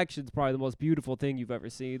fast, dude. collection's probably the most beautiful thing you've ever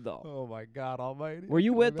seen, though. Oh my God Almighty! Were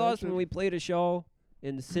you Can with us when imagine? we played a show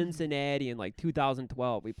in Cincinnati in like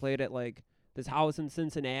 2012? We played at like this house in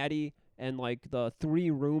Cincinnati, and like the 3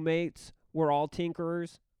 roommates were all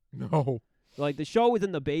tinkerers. No. Like the show was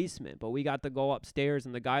in the basement, but we got to go upstairs,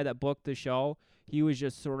 and the guy that booked the show, he was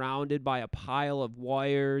just surrounded by a pile of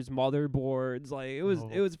wires, motherboards. Like it was Oh,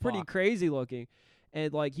 pretty fuck. crazy looking.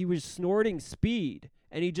 And like he was snorting speed,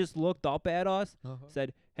 and he just looked up at us,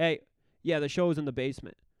 said, "Hey, yeah, the show's in the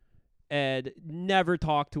basement," and never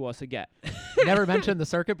talked to us again. Never mentioned the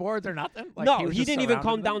circuit boards or nothing. Like, No, was he just didn't even surrounded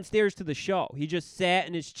come them? downstairs to the show. He just sat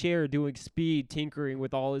in his chair doing speed tinkering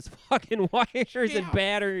with all his fucking wires and Yeah.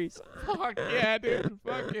 batteries. Fuck yeah, dude.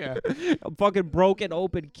 Fuck yeah. Fucking broken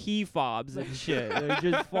open key fobs and shit. They're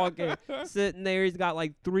just fucking sitting there. He's got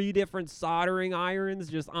like 3 different soldering irons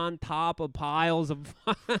just on top of piles of.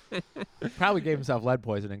 Probably gave himself lead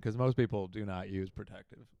poisoning because most people do not use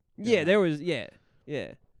protective. Yeah, there was. Yeah.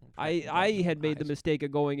 I Protective had made the eyes. mistake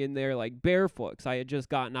of going in there like barefoot 'cause I had just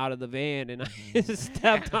gotten out of the van and I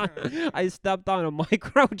Mm-hmm. stepped on a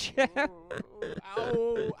microchip.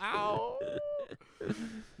 Ow, ow.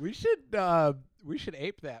 We should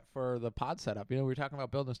ape that for the pod setup. You know, we were talking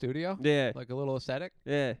about building a studio, Yeah, like a little aesthetic.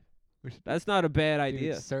 yeah. We should That's not a bad do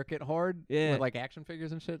idea. circuit horde Yeah. with like action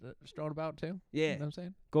figures and shit strewn about too. You Yeah. know what I'm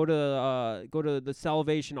saying? Go to the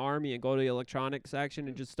Salvation Army and go to the electronics section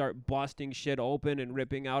and just start busting shit open and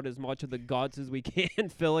ripping out as much of the guts as we can,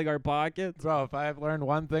 filling our pockets. Bro, if I've learned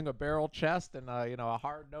one thing, a barrel chest and you know, a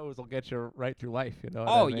hard nose will get you right through life. You know? What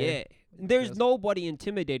Oh I mean? yeah. There's Just- nobody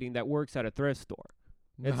intimidating that works at a thrift store.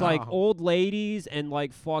 It's like No. old ladies and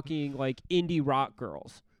like fucking like indie rock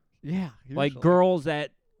girls. Yeah, Like usually. girls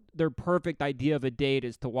that their perfect idea of a date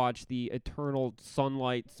is to watch the Eternal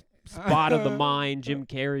Sunlight Spot of the Mind Jim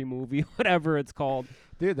Carrey movie, whatever it's called.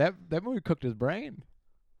 Dude, that movie cooked his brain.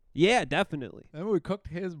 Yeah, definitely. That movie cooked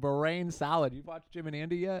his brain solid. You watched Jim and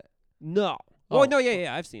Andy yet? No. Oh. Oh, no,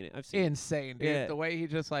 yeah, I've seen it. Insane, dude. Yeah. The way he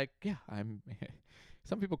just like, yeah, I'm.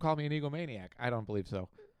 Some people call me an egomaniac. I don't believe so.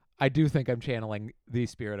 I do think I'm channeling the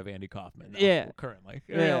spirit of Andy Kaufman. Though, Yeah. Currently.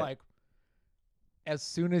 Yeah. You're like, as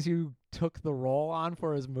soon as you took the role on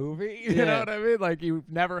for his movie. You Yeah. know what I mean? Like you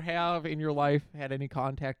never have in your life had any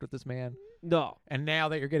contact with this man, No. and now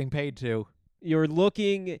that you're getting paid to. You're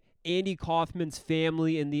looking Andy Kaufman's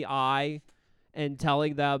family in the eye and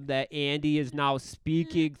telling them that Andy is now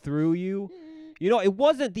speaking through you. You know, it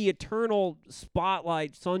wasn't the eternal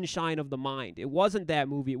spotlight sunshine of the mind. It wasn't that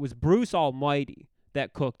movie. It was Bruce Almighty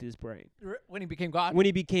that cooked his brain When he became God. when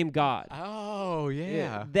he became God. Oh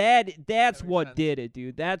yeah. That's makes what sense. did it,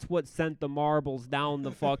 dude. That's what sent the marbles down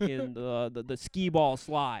the fucking the skee ball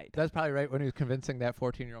slide. That's probably right when he was convincing that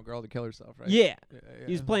 14-year-old girl to kill herself, right? Yeah. Yeah,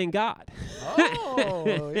 He was yeah. playing God.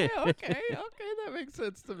 Oh, yeah, okay, that makes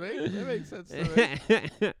sense to me. That makes sense to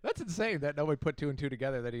me. That's insane that nobody put two and two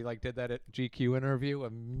together, that he like did that at GQ interview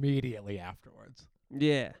immediately afterwards.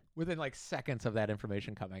 Yeah. Within like seconds of that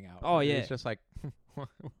information coming out. Oh, And yeah. It's just like, how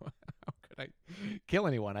could I kill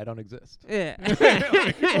anyone? I don't exist. Yeah.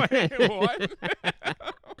 Like, wait, what?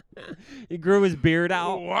 He grew his beard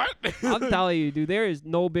out. What? I'm telling you, dude, there is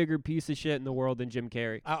no bigger piece of shit in the world than Jim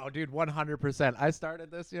Carrey. Oh, dude, 100%. I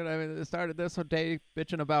started this, you know what I mean? I started this day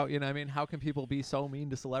bitching about, you know what I mean? How can people be so mean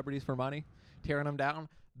to celebrities for money? Tearing them down?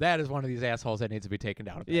 That is one of these assholes that needs to be taken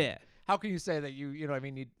down. Yeah. How can you say that you know what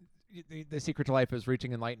I mean? The secret to life is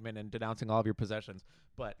reaching enlightenment and denouncing all of your possessions,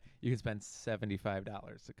 but you can spend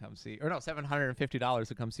 $75 to come see, or no, $750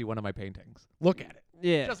 to come see one of my paintings. Look at it.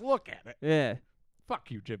 Yeah. Just look at it. Yeah. Fuck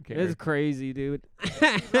you, Jim It's Carrey. crazy, dude.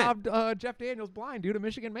 Robbed Jeff Daniels blind, dude, a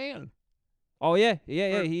Michigan man. Oh, yeah.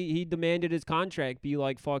 Yeah. For- He demanded his contract be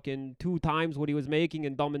like fucking 2 times what he was making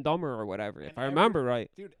in Dumb and Dumber or whatever, if And I remember right.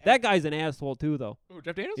 Dude, That guy's an asshole, too, though. Ooh,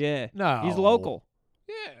 Jeff Daniels? Yeah. No. He's local.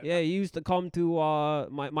 Yeah. Yeah, he used to come to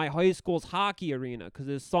my high school's hockey arena because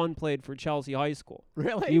his son played for Chelsea High School.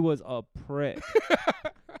 Really? He was a prick.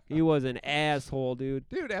 He was an asshole, dude.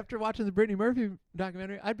 Dude, after watching the Brittany Murphy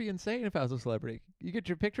documentary, I'd be insane if I was a celebrity. You get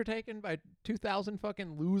your picture taken by 2,000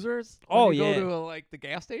 fucking losers. When Oh, you yeah. Go to like the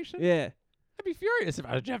gas station. Yeah. I'd be furious if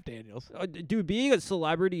I was Jeff Daniels. Dude, being a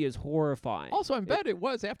celebrity is horrifying. Also, I bet it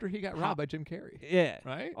was after he got How- robbed by Jim Carrey. Yeah.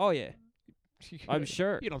 Right? Oh, yeah. I'm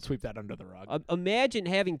sure. You don't sweep that under the rug. Imagine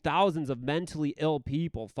having thousands of mentally ill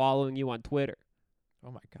people following you on Twitter.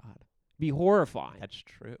 Oh my God. Be horrifying. That's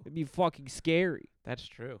true. It'd be fucking scary. That's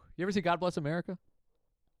true. You ever see God Bless America?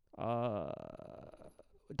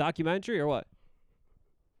 Documentary or what?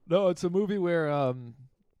 No, it's a movie where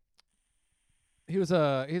he's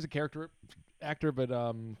a character actor, but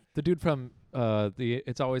the dude from the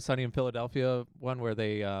It's Always Sunny in Philadelphia one where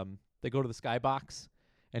they go to the skybox,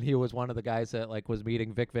 and he was one of the guys that like was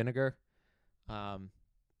meeting Vic Vinegar.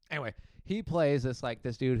 Anyway, he plays this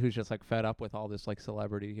dude who's just like fed up with all this like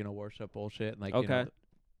celebrity, worship bullshit, and like Okay.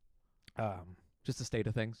 just the state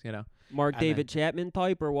of things, Mark And David Chapman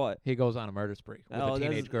type or what? He goes on a murder spree with Oh, a that's-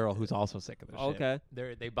 teenage girl who's also sick of this shit. Okay.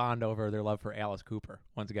 They bond over their love for Alice Cooper.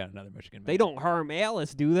 Once again, another Michigan man. They don't harm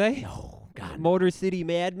Alice, do they? No, God, no. Motor City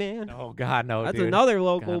Madman? Oh, God, no, That's dude. another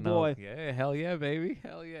local God, no. boy. Yeah, hell yeah, baby.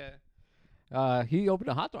 Hell yeah. He opened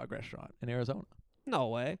a hot dog restaurant in Arizona. No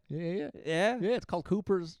way. Yeah. Yeah? Yeah, it's called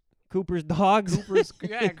Cooper's Dogs?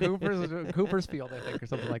 Coopersfield, I think, or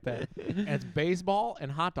something like that. And it's baseball and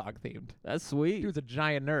hot dog themed. That's sweet. Dude's a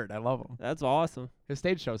giant nerd. I love him. That's awesome. His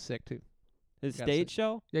stage show's sick, too. His Gotta stage say-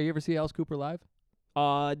 show? Yeah, you ever see Alice Cooper live?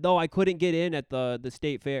 No, I couldn't get in at the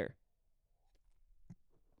state fair.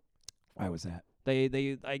 Why was that?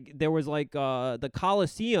 There was like the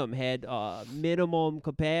Coliseum had minimum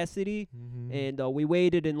capacity, Mm-hmm. and we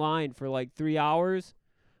waited in line for like 3 hours.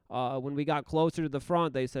 When we got closer to the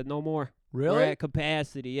front, they said no more. We're Really? at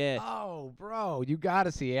capacity. Yeah. Oh, bro, you got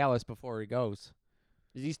to see Alice before he goes.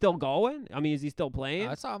 Is he still going? I mean, is he still playing?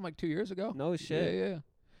 I saw him like 2 years ago. No shit. Yeah.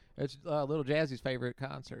 It's Little Jazzy's favorite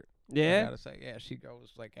concert. I Yeah. gotta say, yeah, she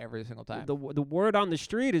goes like every single time. The word on the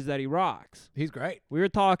street is that he rocks. He's great. We were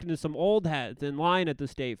talking to some old heads in line at the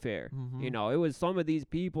state fair. Mhm. You know, it was some of these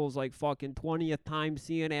people's like fucking 20th time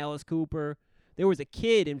seeing Alice Cooper. There was a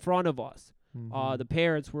kid in front of us. Mm-hmm. The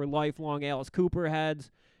parents were lifelong Alice Cooper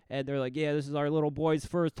heads, and they're like, yeah, this is our little boy's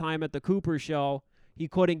first time at the Cooper show. He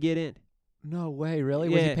couldn't get in. No way, really?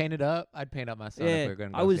 Was he Yeah. painted up? I'd paint up my son if we Yeah, were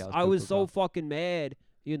going to I go was see Alice I was Cooper so go. fucking mad,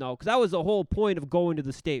 you know, because that was the whole point of going to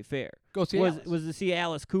the state fair. Go see was Alice. was to see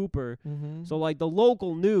Alice Cooper. Mm-hmm. So like the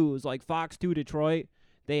local news, like Fox 2 Detroit,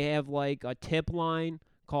 they have like a tip line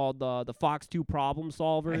called the Fox 2 Problem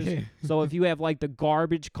Solvers. So if you have like the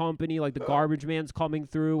garbage company, like the garbage man's coming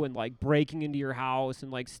through and like breaking into your house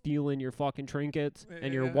and like stealing your fucking trinkets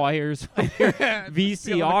and your wires, from your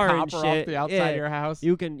VCR and shit. Off the outside of your house.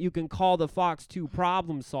 You can call the Fox 2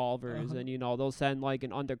 Problem Solvers, and they'll send like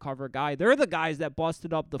an undercover guy. They're the guys that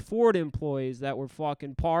busted up the Ford employees that were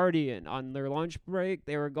fucking partying on their lunch break.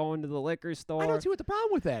 They were going to the liquor store. I don't see what the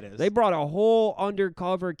problem with that is. They brought a whole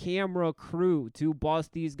undercover camera crew to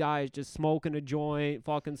bust these guys just smoking a joint,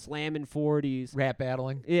 fucking slamming 40s. Rap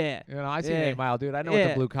battling. Yeah. I see 8 Mile, dude. I know what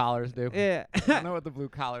the blue collars do. Yeah. I know what the blue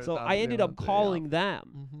collars do. So I ended up calling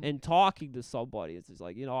them and talking to somebody. It's just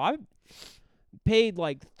like, I paid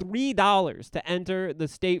like $3 to enter the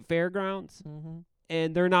state fairgrounds,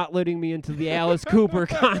 and they're not letting me into the Alice Cooper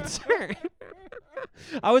concert.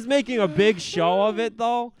 I was making a big show of it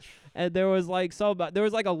though, and there was like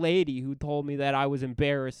a lady who told me that I was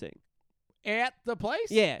embarrassing. At the place?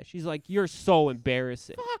 Yeah, she's like, "You're so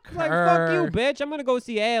embarrassing." Fuck Like, fuck you, bitch. I'm gonna go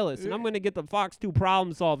see Alice, and I'm gonna get the Fox 2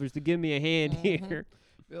 Problem Solvers to give me a hand here.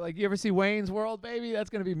 They're like, you ever see Wayne's World, baby? That's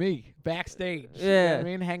going to be me, backstage. Yeah. You know what I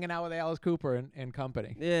mean? Hanging out with Alice Cooper and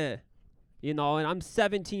company. Yeah. And I'm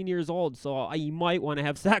 17 years old, so you might want to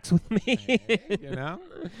have sex with me.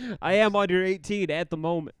 I am under 18 at the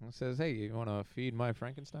moment. It says, hey, you want to feed my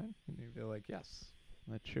Frankenstein? And you'd be like, yes,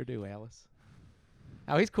 I sure do, Alice.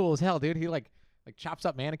 Oh, he's cool as hell, dude. He like chops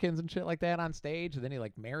up mannequins and shit like that on stage, and then he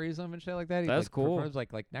like marries them and shit like that. He That's like, cool. Performs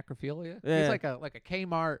like necrophilia. Yeah. He's like a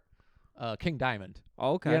Kmart King Diamond.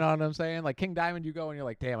 Okay. You know what I'm saying? Like King Diamond, you go and you're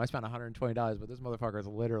like, damn, I spent $120, but this motherfucker is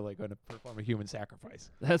literally going to perform a human sacrifice.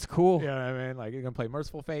 That's cool. You know what I mean? Like, he's going to play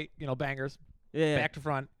Merciful Fate, bangers, Yeah. back to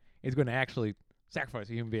front. He's going to actually sacrifice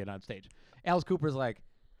a human being on stage. Alice Cooper's like,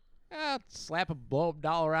 slap a blow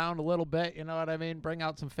doll around a little bit, you know what I mean? Bring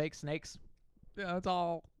out some fake snakes. Yeah, it's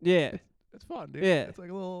all. Yeah. It's fun, dude. Yeah. It's like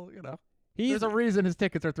a little, He's there's a reason his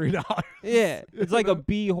tickets are $3. Yeah. It's like a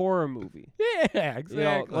B horror movie. Yeah,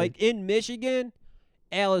 exactly. Like in Michigan,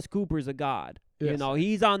 Alice Cooper's a god. Yes.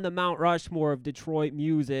 He's on the Mount Rushmore of Detroit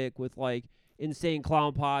music with like Insane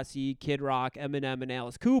Clown Posse, Kid Rock, Eminem, and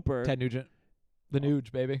Alice Cooper. Ted Nugent. The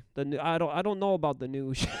Nuge, baby. I don't know about the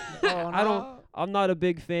Nuge. Oh, no? I'm not a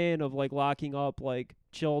big fan of like locking up like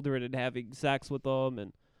children and having sex with them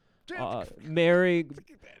and marrying.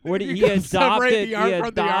 He adopted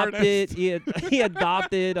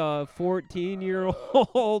a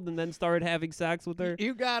 14-year-old and then started having sex with her.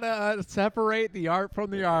 You gotta separate the art from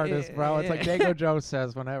the artist, bro. It's like Dago Joe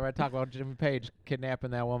says whenever I talk about Jimmy Page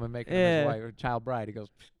kidnapping that woman, making her his wife, or child bride. He goes,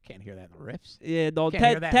 "Can't hear that in the riffs." Yeah, no, Can't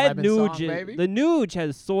hear Ted that Lemon song, Nugent, baby. the Nuge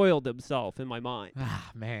has soiled himself in my mind. Ah,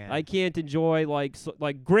 man. I can't enjoy like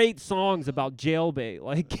great songs about jailbait,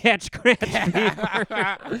 like Cat Scratch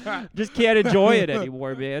Fever. Just can't enjoy it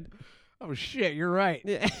anymore, man. Oh shit, you're right.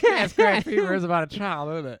 Yeah. Cat Scratch Fever is about a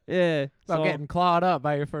child, isn't it? Yeah. About getting clawed up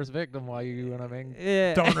by your first victim while you know what I mean?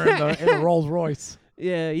 Yeah. Throwing her in the Rolls Royce.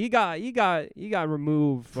 Yeah, he got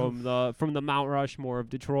removed from the Mount Rushmore of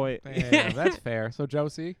Detroit. Damn, that's fair. So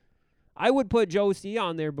Josie? I would put Josie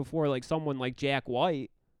on there before like someone like Jack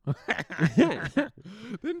White.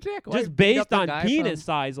 Didn't Jack White Just beat up based the on guy penis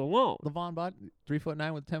size alone. from LeVon Bud,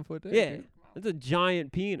 3'9" with 10-foot dick? Yeah. dude? That's a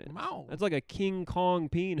giant penis. Wow. That's like a King Kong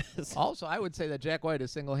penis. Also, I would say that Jack White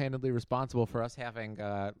is single-handedly responsible for us having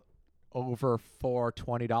over 4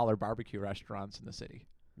 $20 barbecue restaurants in the city.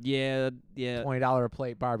 Yeah. $20 a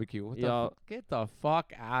plate barbecue. What the Yeah. get the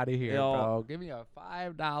fuck out of here, Yeah. bro. Give me a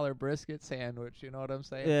 $5 brisket sandwich, you know what I'm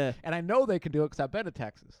saying? Yeah. And I know they can do it because I've been to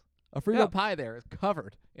Texas. A Frito Yeah. pie there is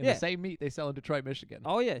covered in Yeah. the same meat they sell in Detroit, Michigan.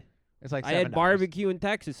 Oh yeah. It's like I had $7. barbecue in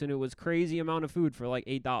Texas and it was crazy amount of food for like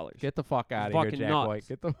 $8. Get the fuck out of here, Fucking Jack nuts. White.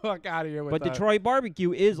 Get the fuck out of here with But the Detroit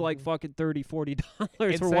barbecue is like fucking $30-$40 for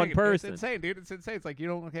Insane. one person. It's insane, dude. It's insane. It's like you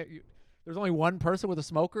don't have there's only one person with a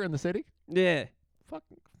smoker in the city? Yeah. Fuck.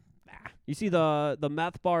 You see the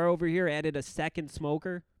meth bar over here added a second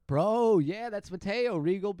smoker? Bro, yeah, that's Mateo,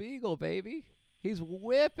 Regal Beagle, baby. He's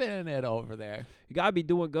whipping it over there. You gotta be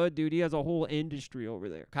doing good, dude. He has a whole industry over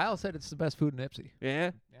there. Kyle said it's the best food in Ipsy.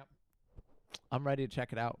 Yeah? I'm ready to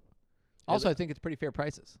check it out. Yeah, Also, I think it's pretty fair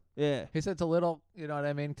prices. Yeah. He said it's a little, you know what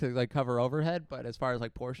I mean, to like cover overhead, but as far as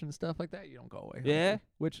like portion stuff like that, you don't go away. Yeah? hungry.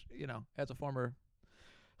 Which, as a former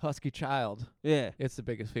husky child, Yeah. it's the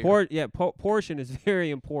biggest fear. Portion is very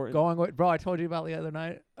important. Going with, bro, I told you about the other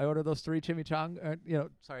night. I ordered those 3 chimichangas.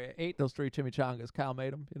 I ate those 3 chimichangas. Kyle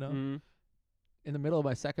made them, Mhm. In the middle of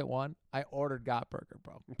my second one, I ordered Got Burger,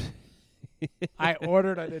 bro. I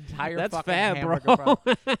ordered an entire That's fucking fat, hamburger, bro.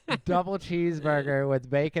 double cheeseburger with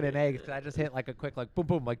bacon and eggs. I just hit like a quick boom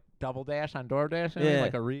boom double dash on DoorDash, Yeah.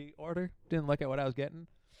 like a reorder. Didn't look at what I was getting,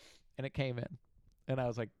 and it came in. and I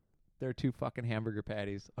was like, there are 2 fucking hamburger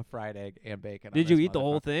patties, a fried egg, and bacon. on Did you this eat the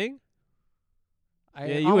whole motherfucker. thing? I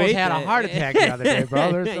Yeah, you almost ate had that. a heart attack the other day,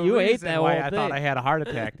 bro. There's no You ate reason that why whole I thought thing. I had a heart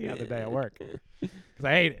attack the other day at work. Because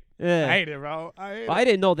I ate it. Yeah. I ate it, bro. I ate I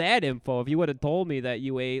didn't know that info. If you would have told me that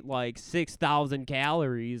you ate like 6,000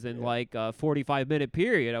 calories in Yeah. like a 45-minute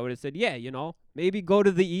period, I would have said, yeah, maybe go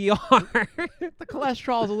to the ER. The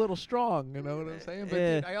cholesterol is a little strong, you know what I'm saying? But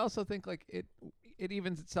Yeah. dude, I also think like it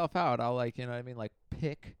evens itself out. I'll like, you know what I mean, like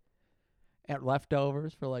pick at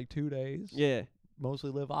leftovers for like 2 days. Yeah.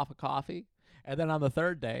 Mostly live off of coffee. And then on the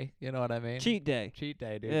 3rd day, you know what I mean? Cheat day. Cheat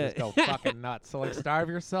day, dude. Yeah. Just go fucking nuts. So like starve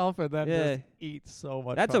yourself and then Yeah. just eat so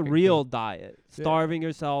much. That's a fucking real good. diet. Yeah. Starving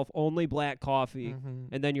yourself, only black coffee, Mhm.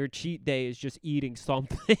 and then your cheat day is just eating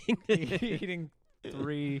something. Eating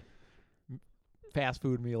 3 fast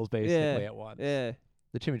food meals basically at once. Yeah.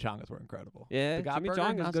 The chimichangas were incredible. Yeah. The Got Burger,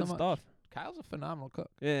 Chimichanga's not good so much. stuff. Kyle's a phenomenal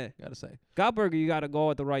cook, Yeah. gotta say. God Burger, you got to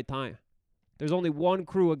go at the right time. There's only one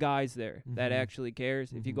crew of guys there that Mhm. actually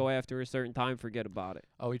cares. If you Mhm. go after a certain time, forget about it.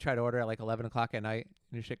 Oh, we try to order at like 11 o'clock at night,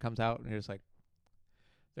 and your shit comes out, and you're just like,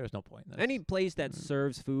 there's no point in this. Any place that Mm.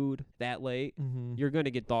 serves food that late, Mhm. you're going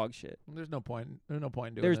to get dog shit. There's no point. There's no point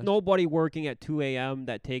in doing There's this. nobody working at 2 a.m.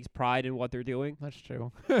 that takes pride in what they're doing. That's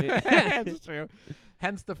true. Yeah. That's true.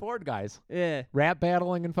 Hence the Ford guys. Yeah. Rap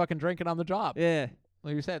battling and fucking drinking on the job. Yeah.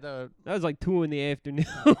 Like you said, That was like 2 in the afternoon.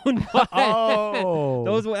 But oh.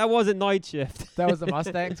 that wasn't night shift. That was the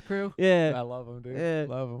Mustangs crew? I Yeah. love them, dude. Yeah.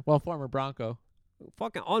 Love them. Well, former Bronco.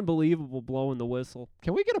 Fucking unbelievable blowing the whistle.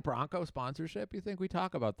 Can we get a Bronco sponsorship? You think we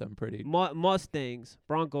talk about them pretty? Mustangs,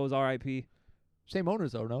 Broncos, RIP. Same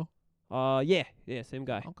owners, though, no? Yeah, same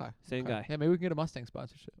guy. Okay. Same okay. guy. Yeah, maybe we can get a Mustang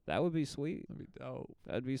sponsorship. That would be sweet. That'd be dope.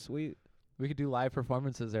 That'd be sweet. We could do live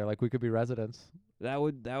performances there. Like, we could be residents. That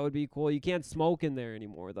would be cool. You can't smoke in there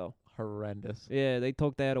anymore though. Horrendous. Yeah, they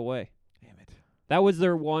took that away. Damn it. That was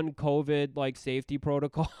their one COVID like safety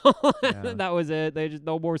protocol. Yeah. That was it. They just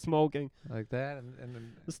no more smoking. Like that, and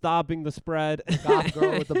then Stopping the spread. goth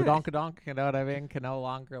girl with the badonkadonk, you know what I mean, can no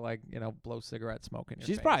longer, like, you know, blow cigarette smoke in your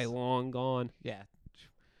She's face. probably long gone. Yeah.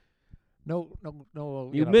 No.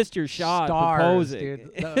 You know, missed your shot stars, proposing.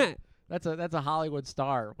 dude. No, that's a Hollywood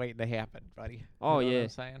star waiting to happen, buddy. Oh, you know yeah. what I'm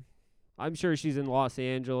saying? I'm sure she's in Los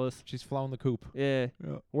Angeles. She's flown the coop. Yeah,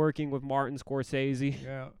 Yeah. working with Martin Scorsese.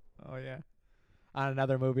 Yeah. Oh yeah. On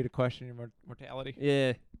another movie to question your mortality.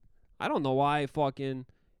 Yeah. I don't know why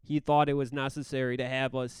he thought it was necessary to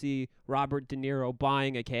have us see Robert De Niro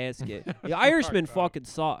buying a casket. The Irishman fucked up. fucking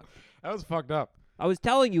sucked. That was fucked up. I was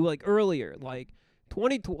telling you like earlier, like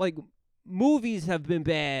movies have been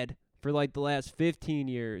bad for like the last 15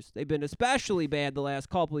 years. They've been especially bad the last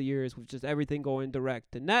couple of years with just everything going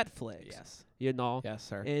direct to Netflix. Yes. You know? Yes,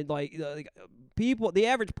 sir. And people, the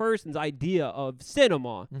average person's idea of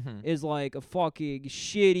cinema Mm-hmm. is like a fucking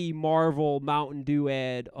shitty Marvel Mountain Dew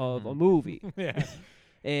ad of a Mhm. movie. Yeah.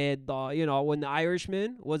 And, when The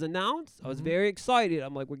Irishman was announced, I was Mhm. very excited.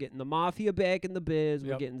 I'm like, we're getting the Mafia back in the biz.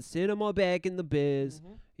 We're Yep. getting cinema back in the biz,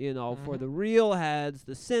 for Mhm. the real heads,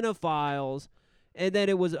 the cinephiles. And then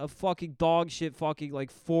it was a fucking dog shit fucking,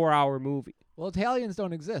 4-hour movie. Well, Italians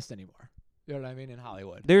don't exist anymore. You know what I mean? In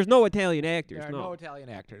Hollywood. There's no Italian actors, There are no Italian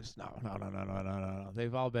actors. No.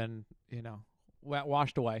 They've all been, you know,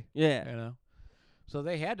 washed away. Yeah. You know, so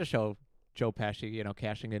they had to show Joe Pesci, you know,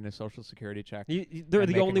 cashing in his Social Security check. They're and the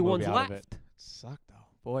making only a movie ones out of left. it sucked though.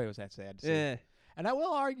 Boy, was that sad to see. Yeah. And I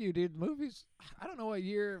will argue, dude, movies. I don't know what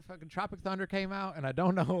year fucking Tropic Thunder came out, and I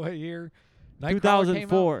don't know what year Nightcrawler came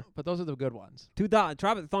 2004. out, but those are the good ones.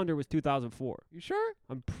 Tropic Thunder was 2004. You sure?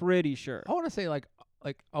 I'm pretty sure. I want to say like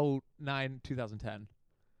 09, 2010,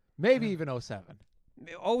 maybe even 07.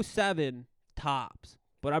 07 tops.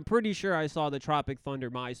 But I'm pretty sure I saw the Tropic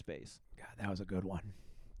Thunder MySpace. God, that was a good one.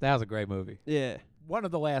 That was a great movie. Yeah. One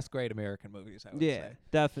of the last great American movies, I would Yeah, say.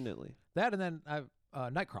 definitely. That, and then I've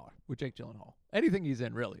Nightcrawler with Jake Gyllenhaal. Anything he's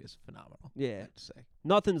in really is phenomenal. I Yeah. have to say.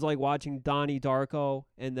 Nothing's like watching Donnie Darko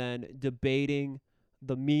and then debating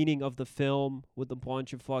the meaning of the film with a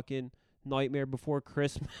bunch of fucking Nightmare Before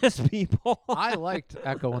Christmas people. I liked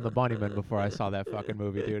Echo and the Bunnymen before I saw that fucking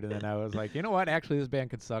movie, dude. And then I was like, you know what? Actually, this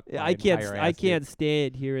band could suck. Yeah, my I can't entire I ass, can't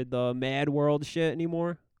stand hearing the Mad World shit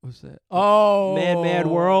anymore. What's that? Oh, Mad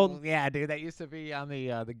World? Yeah, dude, that used to be on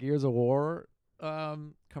the Gears of War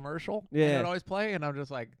commercial. Yeah. And it would always play, and I'm just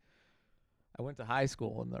like, I went to high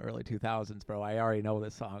school in the early 2000s, bro. I already know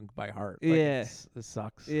this song by heart. Like, Yeah. this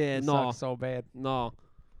sucks. Yeah, This no. sucks so bad. No.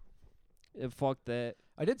 Fuck that.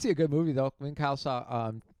 I did see a good movie though. Me and Kyle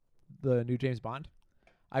saw the new James Bond.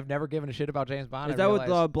 I've never given a shit about James Bond. Is I that with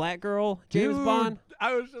realized- the black girl, James Dude, Bond?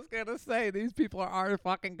 I was just gonna say these people are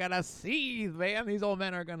fucking gonna seethe, man. These old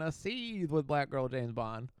men are gonna seethe with Black Girl James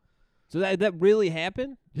Bond. So that really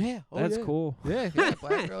happened? Yeah, That's cool. Yeah,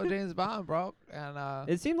 Black Girl James Bond, bro. And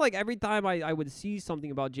It seemed like every time I would see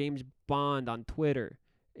something about James Bond on Twitter,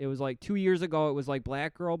 it was like 2 years ago it was like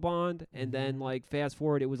Black Girl Bond, and then like fast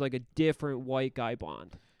forward it was like a different white guy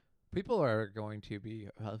Bond. people are going to be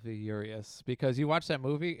furious because you watch that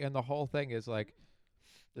movie and the whole thing is like,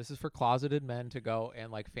 this is for closeted men to go and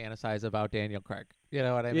like fantasize about Daniel Craig. You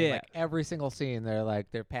know what I mean? Yeah. Like every single scene,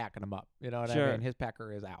 they're packing him up. You know what I Sure. mean? His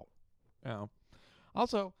pecker is out. You know.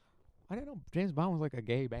 Also, I didn't know James Bond was like a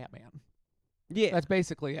gay Batman. Yeah. That's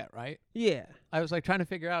basically it, right? Yeah. I was like trying to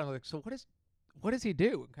figure out. I'm like, so what does he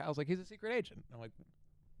do? And Kyle's like, he's a secret agent. I'm like,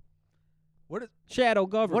 Shadow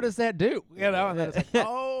government. what does that do? You know, and then it's like,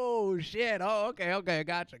 oh shit, oh okay,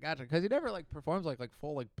 gotcha. Because he never like performs like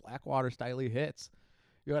full like Blackwater styley hits.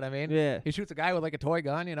 You know what I mean? Yeah. He shoots a guy with like a toy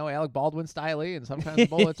gun, you know, Alec Baldwin styley, and sometimes the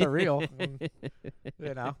bullets are real. And,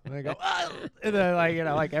 you know, and they go, "Ah!" And then like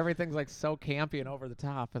like everything like so campy and over the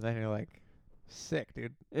top, and then you're like, sick,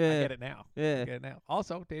 dude. I Yeah. get it now. I Yeah. get it now.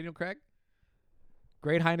 Also, Daniel Craig,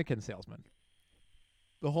 great Heineken salesman.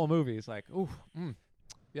 The whole movie is like, ooh,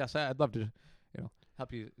 yes, I'd love to,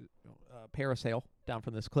 help you parasail down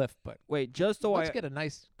from this cliff, but Wait, just so let's get a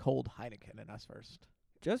nice cold Heineken in us first.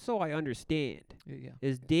 just so I understand, Yeah.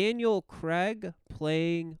 is Daniel Craig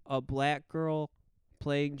playing a black girl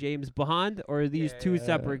playing James Bond, or are these two Yeah.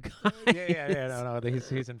 separate guys? No,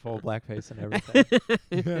 he's in full blackface and everything.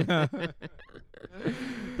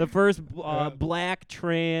 The first Yeah. black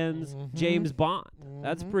trans Mhm. James Bond.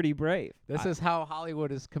 That's Mhm. pretty brave. This is how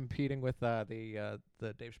Hollywood is competing with the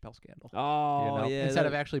Dave Chappelle scandal. Oh, yeah. Instead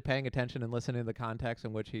of actually paying attention and listening to the context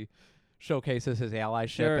in which he showcases his allyship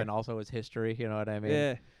Sure. and also his history, you know what I mean?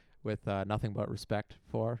 Yeah. With nothing but respect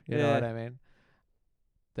for, you Yeah. know what I mean?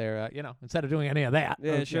 They're, instead of doing any of that,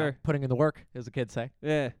 Yeah, sure. putting in the work, as the kids say,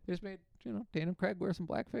 Yeah. they just made, Daniel Craig wear some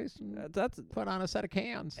blackface and That's put on a set of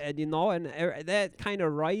cans. and that kind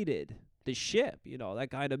of righted the ship. That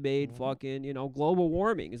kind of made Mhm. fucking global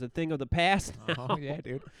warming is a thing of the past. Oh yeah,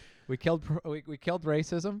 dude. We killed we killed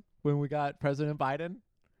racism when we got President Biden.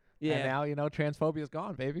 Yeah. And now, transphobia's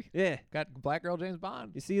gone, baby. Yeah. Got Black Girl James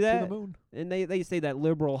Bond You see to that? the moon. And they say that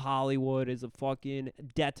liberal Hollywood is a fucking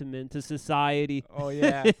detriment to society. Oh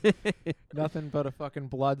yeah. Nothing but a fucking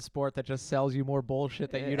blood sport that just sells you more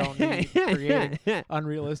bullshit that you don't need, creating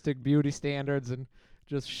unrealistic beauty standards and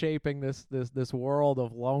just shaping this world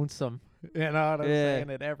of lonesome. You know what I'm Yeah. saying?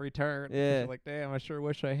 At every turn. Yeah. It's like, damn, I sure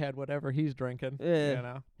wish I had whatever he's drinking. Yeah. You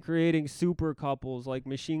know? Creating super couples like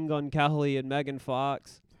Machine Gun Kelly and Megan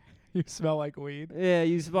Fox. You smell like weed. Yeah,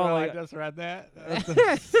 you smell Bro, like I just read that.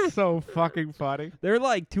 That's so fucking funny. they're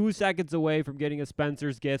like 2 seconds away from getting a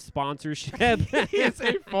Spencer's Gift sponsorship. He's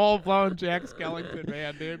a full-blown Jack Skellington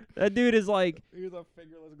man, dude. That dude is like, He's a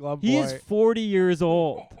fingerless glove he boy. is 40 years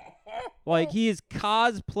old. Like, he is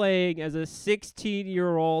cosplaying as a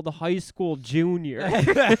 16-year-old high school junior.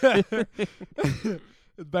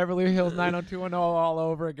 Beverly Hills 90210 all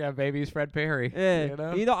over again, baby. He's Fred Perry.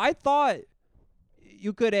 Yeah. You know? I thought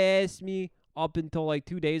you could ask me up until like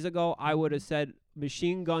 2 days ago, I would have said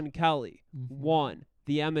Machine Gun Kelly won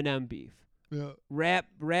the Eminem beef. Yeah. Rap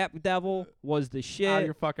Devil was the Out of shit.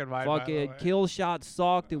 your fucking mind. by the Fucking way. Kill Shot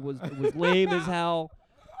sucked. It was lame as hell.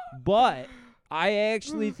 But I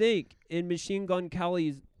actually think in Machine Gun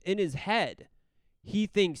Kelly's in his head, he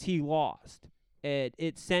thinks he lost, and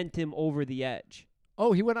it sent him over the edge.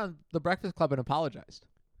 Oh, he went on The Breakfast Club and apologized.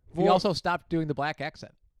 He For- also stopped doing the black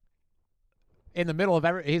accent. In the middle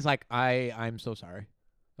of he's like, I'm so sorry.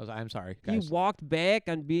 I was like, I'm sorry, guys. He walked back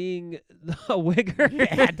on being a wigger.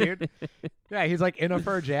 Yeah, dude. Yeah, he's like in a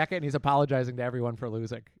fur jacket and he's apologizing to everyone for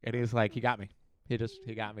losing. And he's like, he got me. He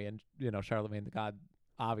got me. And, Charlemagne the God,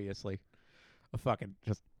 obviously, a fucking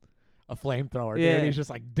just a flamethrower. Yeah. Dude. He's just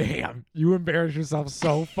like, damn, you embarrassed yourself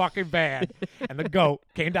so fucking bad. And the goat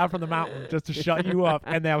came down from the mountain just to shut you up.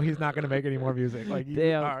 And now he's not going to make any more music. Like,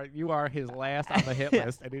 Damn. you are his last on the hit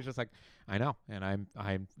list. And he's just like, I know. And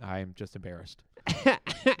I'm just embarrassed.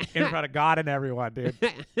 In front of God and everyone, dude.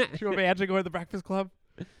 Can you imagine going to the Breakfast Club?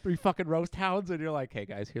 3 fucking roast hounds, and you're like, hey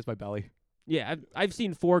guys, here's my belly. Yeah, I've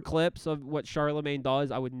seen 4 clips of what Charlemagne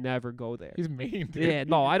does. I would never go there. He's mean, dude. Yeah,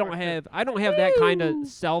 no, I don't have that kind of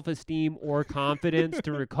self-esteem or confidence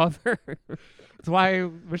to recover. That's why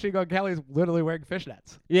Machine Gun Kelly's literally wearing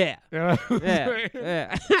fishnets. Yeah. Yeah.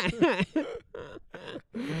 Yeah.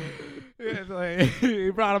 It's like, he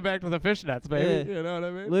brought him back to the fishnets, baby. Yeah. You know what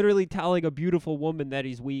I mean? Literally telling a beautiful woman that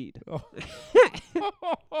he's weed. Oh.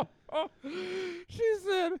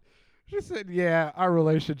 She said, yeah, our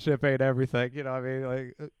relationship ain't everything. You know what I mean?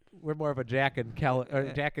 Like, we're more of a Jack and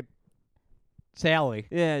Jack and Sally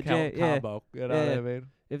Yeah, combo. You know what I mean?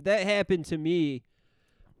 If that happened to me,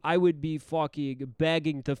 I would be fucking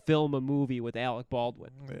begging to film a movie with Alec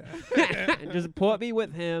Baldwin. Yeah. And just put me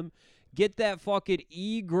with him. Get that fucking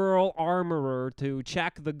e-girl armorer to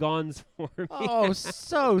check the guns for me. Oh,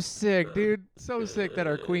 so sick, dude. So sick that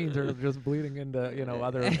our queens are just bleeding into,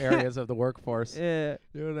 other areas of the workforce. Yeah.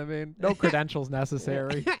 You know what I mean? No credentials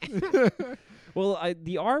necessary. Well,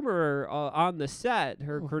 the armorer on the set,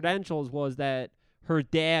 her credentials was that her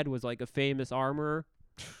dad was like a famous armorer.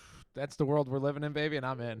 That's the world we're living in, baby, and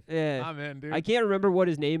I'm in. Yeah. I'm in, dude. I can't remember what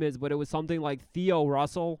his name is, but it was something like Theo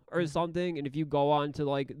Russell or something. And if you go on to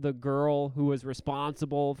like the girl who was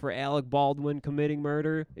responsible for Alec Baldwin committing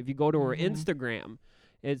murder, if you go to her Instagram,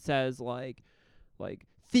 it says like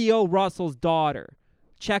Theo Russell's daughter.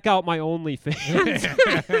 Check out my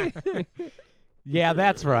OnlyFans. Yeah,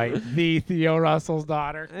 that's right. The Theo Russell's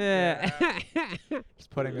daughter. Yeah.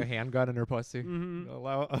 Just putting a handgun in her pussy,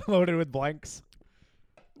 Mhm. loaded with blanks.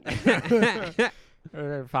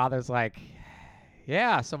 Her father's like,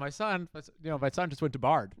 yeah, so my son just went to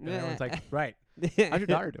Bard. And everyone's like, right. How's your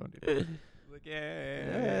daughter doing, dude? Like,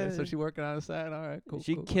 yeah. So she working on a set? All right, cool.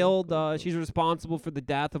 She cool, killed, cool. she's responsible for the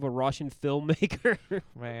death of a Russian filmmaker.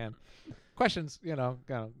 Man. Questions,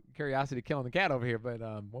 curiosity killing the cat over here, but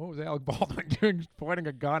what was Alec Baldwin doing pointing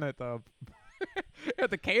a gun at the at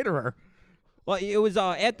the caterer? Well, it was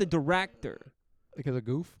at the director. Because of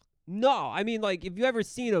goof? No, I mean, like, if you ever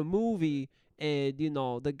seen a movie and,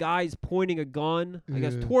 the guy's pointing a gun, I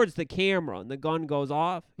guess, Yeah. towards the camera and the gun goes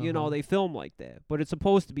off, they film like that. But it's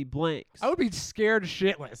supposed to be blanks. I would be scared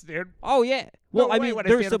shitless, dude. Oh, yeah. Well, No I way mean, would I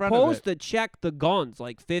they're stand in front of supposed it. to check the guns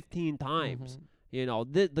like 15 times.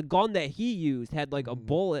 The gun that he used had, like, a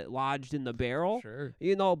bullet lodged in the barrel. Sure.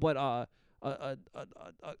 But a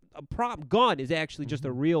prop gun is actually just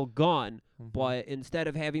a real gun, but instead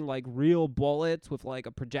of having like real bullets with like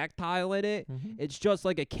a projectile in it, it's just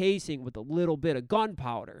like a casing with a little bit of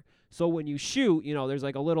gunpowder. So when you shoot, there's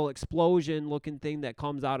like a little explosion looking thing that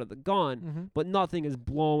comes out of the gun, but nothing is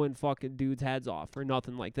blowing fucking dudes' heads off or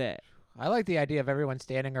nothing like that. I like the idea of everyone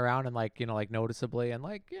standing around and like noticeably and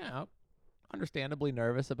like, understandably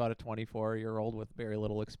nervous about a 24-year-old with very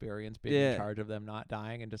little experience being in charge of them not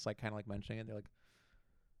dying, and just like kind of like mentioning it. They're like,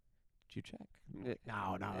 "Did you check?"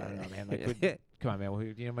 No, man. Like, come on,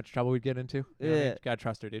 man. You know how much trouble we'd get into? You know what I mean? Gotta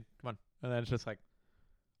trust her, dude. Come on. And then it's just like,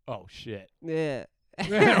 oh shit. Yeah.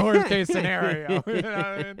 Worst case scenario. You know what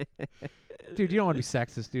I mean? Dude, you don't want to be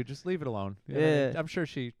sexist, dude. Just leave it alone. You know what I mean? I'm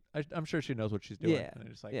sure she knows what she's doing. Yeah. And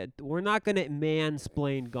just like, Yeah, we're not gonna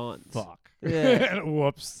mansplain guns. fuck. Yeah.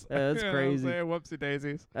 Whoops. That's crazy. Whoopsie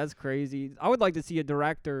daisies. That's crazy. I would like to see a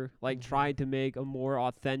director like try to make a more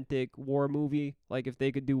authentic war movie. Like if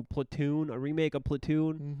they could do Platoon, a remake of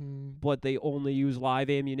Platoon, but they only use live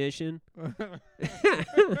ammunition.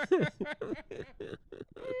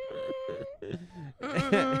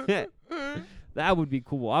 That would be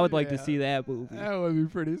cool. I would like to see that movie. That would be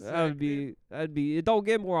pretty sick. That'd be. It don't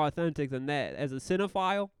get more authentic than that. As a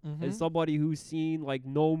cinephile, as somebody who's seen like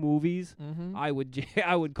no movies, I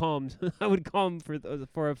would come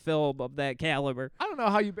for a film of that caliber. I don't know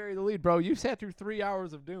how you bury the lead, bro. You sat through 3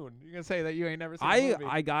 hours of Dune. You gonna say that you ain't never seen a movie?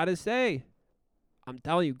 I gotta say, I'm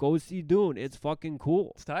telling you, go see Dune. It's fucking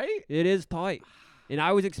cool. It's tight. It is tight. And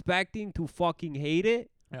I was expecting to fucking hate it.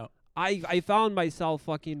 Yeah. I found myself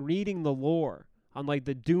fucking reading the lore on like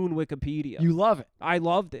the Dune Wikipedia. You love it. I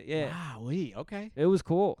loved it. Yeah. Wowee. Okay. It was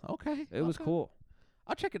cool. Okay. It was cool.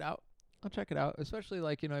 I'll check it out. Especially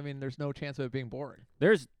like, there's no chance of it being boring.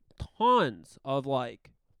 There's tons of like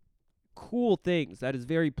cool things that is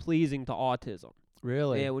very pleasing to autism.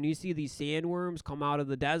 Really? Yeah, when you see these sandworms come out of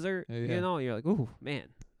the desert, Yeah. you're like, ooh, man,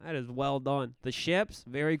 that is well done. The ships,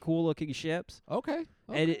 very cool looking ships. Okay.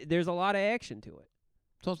 And there's a lot of action to it.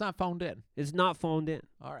 So it's not phoned in. It's not phoned in.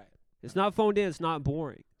 All right. It's not phoned in. It's not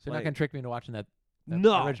boring. So you're not going to trick me into watching that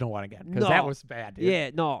No. original one again. Because that was bad, dude.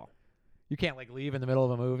 Yeah, no. You can't like leave in the middle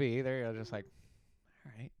of a movie either. You're just like,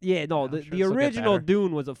 all right. Yeah, no. I'm The, sure the this will get original better.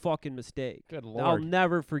 Dune was a fucking mistake. Good I'll lord.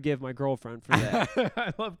 never forgive my girlfriend for that.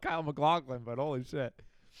 I love Kyle MacLachlan, but holy shit.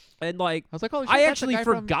 And like, I was like, holy shit. I that's the actually guy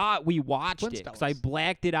from- forgot we watched it because I Flintstones.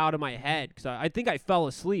 blacked it out of my head because I think I fell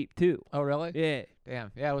asleep too. Oh, really? Yeah.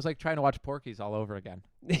 Damn. Yeah, it was like trying to watch Porky's all over again.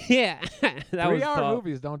 Yeah. That was 3-hour tough.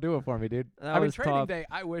 movies don't do it for me, dude. That I mean, was Training tough. Day,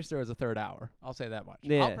 I wish there was a third hour. I'll say that much.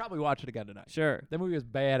 Yeah. I'll probably watch it again tonight. Sure. That movie was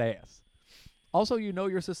badass. Also,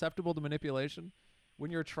 you're susceptible to manipulation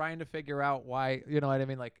when you're trying to figure out why, you know what I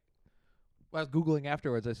mean? Like, when I was Googling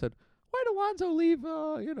afterwards, I said, why do Alonzo leave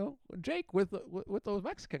Jake with those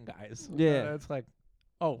Mexican guys? Yeah. It's like,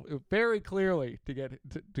 oh, very clearly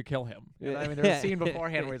to kill him. You know what I mean, there's a scene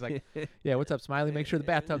beforehand where he's like, yeah, what's up, Smiley? Make sure the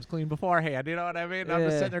bathtub's clean beforehand. You know what I mean? I'm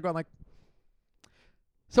just Yeah. sitting there going like,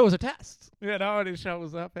 so it was a test. And he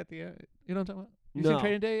shows up at the end. You know what I'm talking about? You seen No.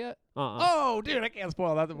 Training Day yet? Oh, dude, I can't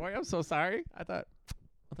spoil that for you. I'm so sorry. I thought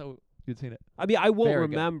you'd seen it. I mean, I won't Very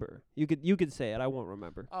good. remember. You could say it. I won't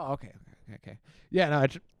remember. Oh, okay. Yeah, no,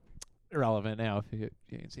 it's irrelevant now if you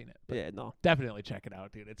ain't seen it. But Yeah, no. definitely check it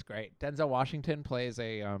out, dude. It's great. Denzel Washington plays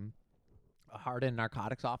a hardened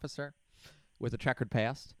narcotics officer with a checkered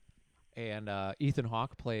past, and Ethan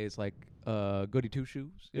Hawke plays like goody two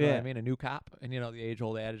shoes. You know what I Yeah. mean? A new cop, and the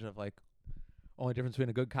age-old adage of like, only difference between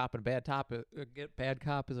a good cop and a bad bad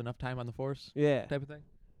cop is enough time on the force Yeah. type of thing.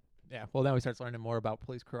 Yeah. Well, now he starts learning more about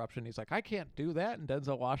police corruption. He's like, I can't do that, and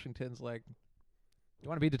Denzel Washington's like, you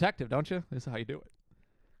want to be a detective, don't you? This is how you do it.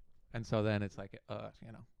 And so then it's like,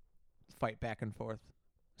 fight back and forth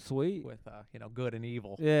Sweet. with, good and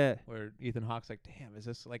evil. Yeah. Where Ethan Hawke's like, damn, is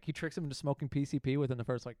this like he tricks him into smoking PCP within the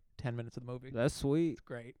first like 10 minutes of the movie? That's sweet. It's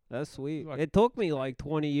great. That's sweet. Look. It took me like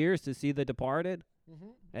 20 years to see The Departed. Mm-hmm.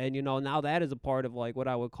 And, now that is a part of, like, what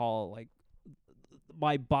I would call, like,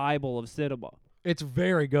 my Bible of cinema. It's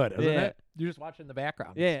very good, isn't Yeah. it? You just watch it in the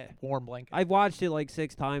background. Yeah. It's warm blanket. I've watched it, like,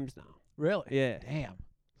 6 times now. Really? Yeah. Damn.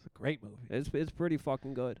 It's a great movie. It's pretty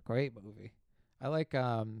fucking good. Great movie. I like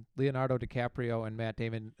Leonardo DiCaprio and Matt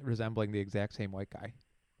Damon resembling the exact same white guy.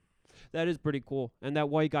 That is pretty cool. And that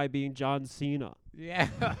white guy being John Cena. Yeah.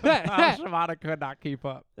 Shimada could not keep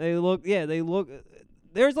up. They look,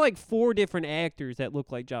 there's, like, 4 different actors that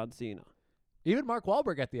look like John Cena. Even Mark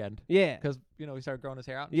Wahlberg at the end. Yeah. Because, he started growing his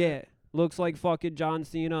hair out. and Yeah. shit. Looks like fucking John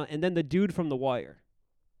Cena. And then the dude from The Wire.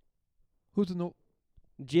 Who's in the...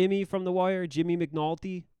 Jimmy from The Wire, Jimmy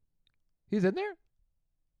McNulty. He's in there?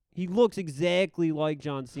 He looks exactly like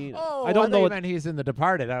John Cena. Oh, I don't know you what. meant he's in The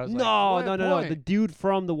Departed. I was No, like, no. The dude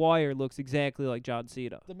from The Wire looks exactly like John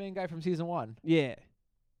Cena. The main guy from season 1. Yeah.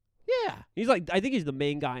 Yeah. He's like, I think he's the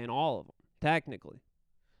main guy in all of them, technically.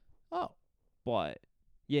 Oh. But,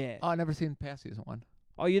 yeah. Oh, I never seen past season 1.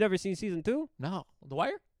 Oh, you never seen season 2? No. The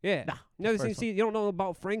Wire? Yeah. Nah, Never first seen one. season. You don't know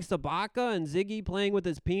about Frank Sabaka and Ziggy playing with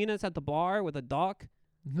his penis at the bar with a duck?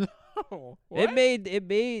 No. It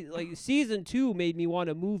made like season 2 made me want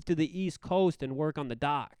to move to the East Coast and work on the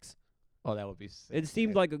docks. Oh, that would be sick. It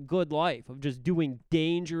seemed like a good life of just doing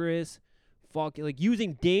dangerous, like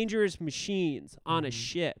using dangerous machines on a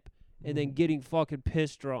ship and then getting fucking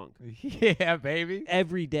pissed drunk Yeah, baby.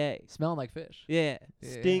 every day. Smelling like fish. Yeah, Yeah.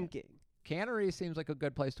 stinking. Cannery seems like a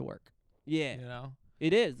good place to work. Yeah, You know?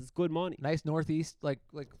 it is. It's good money. Nice northeast, like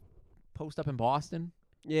post up in Boston.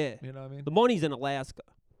 Yeah, You know what I mean? the money's in Alaska.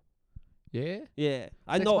 Yeah. Yeah,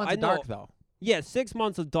 I 6 know. months I of know. dark though. Yeah, 6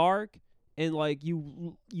 months of dark, and like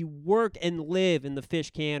you work and live in the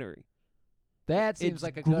fish cannery. That seems It's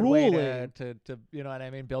like a good way grueling. to you know what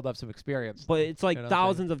I mean, build up some experience. But it's like You know what I'm saying?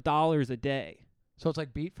 thousands of dollars a day. So it's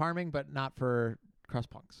like beet farming, but not for crust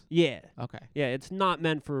punks. Yeah, Okay. yeah. It's not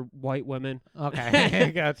meant for white women.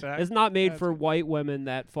 Okay. Gotcha. It's not made That's for white women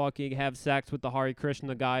that fucking have sex with the Hare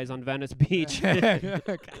Krishna guys on Venice Beach. Gotcha,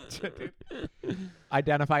 dude.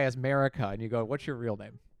 Identify as America, and you go, "What's your real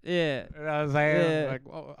name?" Yeah. You know what I'm saying? Yeah. Like,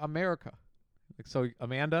 well, America. Like, so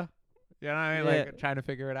Amanda? You know what I mean? Yeah. Like trying to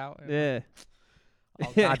figure it out. Yeah.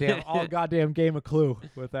 All goddamn game of Clue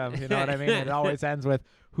with them. You know what I mean? It always ends with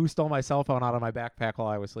who stole my cell phone out of my backpack while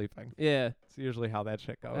I was sleeping. Yeah. It's usually how that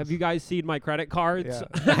shit goes. Have you guys seen my credit cards?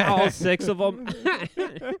 Yeah. All 6 of them.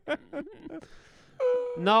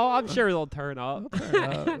 No, I'm sure they'll turn up.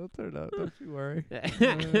 They'll turn up. Don't you worry.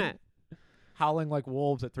 Howling like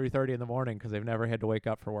wolves at 3:30 in the morning because they've never had to wake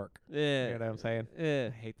up for work. You Yeah. know what I'm saying? I Yeah.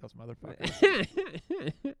 hate those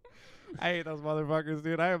motherfuckers. I hate those motherfuckers,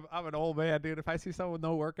 dude. I'm an old man, dude. If I see someone with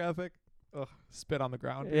no work ethic, ugh, spit on the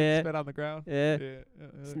ground. Dude. Yeah. Spit on the ground. Yeah. Yeah.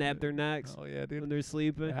 Snap their necks Oh yeah, dude. when they're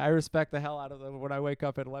sleeping. I respect the hell out of them when I wake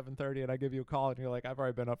up at 11:30 and I give you a call and you're like, I've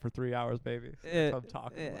already been up for 3 hours, baby. That's what I'm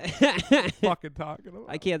talking about. Fucking talking about.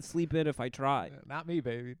 I can't sleep in if I try. Yeah, not me,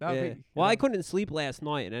 baby. Not Yeah. me. Well, I couldn't sleep last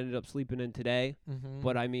night and ended up sleeping in today. Mm-hmm.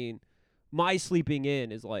 But I mean, my sleeping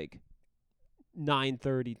in is like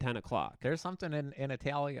 9:30, 10 o'clock. There's something in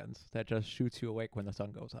Italians that just shoots you awake when the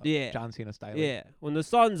sun goes up. Yeah. John Cena style. Yeah. When the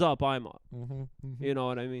sun's up, I'm up. Mm-hmm. You know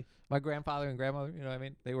what I mean? My grandfather and grandmother, you know what I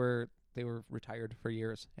mean? They were retired for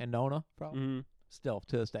years. And Nona, probably, Hmm. still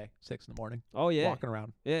to this day, 6 in the morning, Oh, yeah. walking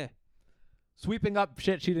around. Yeah. Sweeping up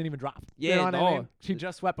shit she didn't even drop. You Yeah, know what I no. mean? She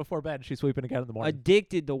just swept before bed. She's sweeping again in the morning.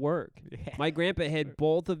 Addicted to work. Yeah. My grandpa had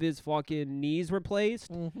both of his fucking knees replaced.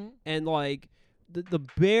 Mm-hmm. And like the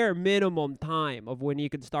bare minimum time of when he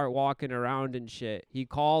could start walking around and shit. He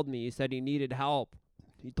called me. He said he needed help.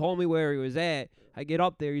 He told me where he was at. I get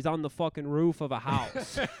up there. He's on the fucking roof of a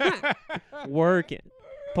house working.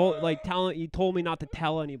 He told me not to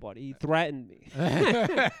tell anybody. He threatened me.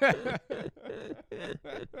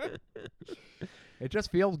 It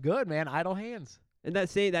just feels good, man. Idle hands. And that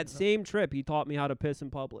same trip, he taught me how to piss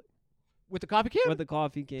in public With the coffee can? with the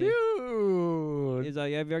coffee can. Dude. He's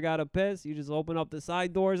like, have you ever got to piss? You just open up the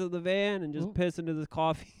side doors of the van and just piss into this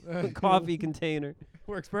coffee container.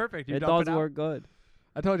 Works perfect. You It dump does out. work good.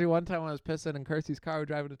 I told you one time when I was pissing in Kirsty's car, we were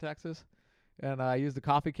driving to Texas, and I used the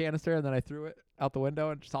coffee canister, and then I threw it out the window,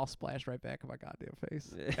 and just all splashed right back in my goddamn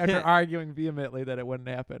face. After arguing vehemently that it wouldn't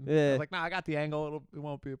happen. I Yeah. was like, nah, I got the angle. It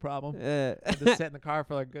won't be a problem. Yeah. I just sat in the car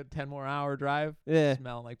for like a good 10 more hour drive, Yeah.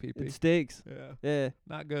 smelling like pee-pee. It stinks. Yeah, Yeah.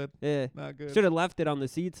 not good. Yeah. Not good. Should have left it on the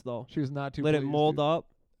seats, though. She was not too Let it pleased, mold dude. up.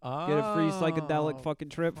 Get a free Oh, psychedelic fucking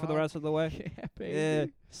trip for the fuck rest of the way. Yeah, baby. Yeah.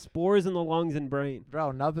 Spores in the lungs and brain.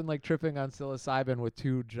 Bro, nothing like tripping on psilocybin with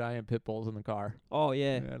 2 giant pit bulls in the car. Oh,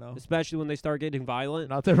 yeah. You know? Especially when they start getting violent.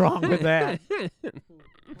 Nothing wrong with that.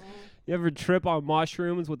 You ever trip on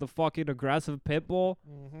mushrooms with a fucking aggressive pit bull?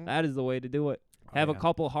 Mm-hmm. That is the way to do it. Have a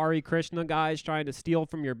couple Hare Krishna guys trying to steal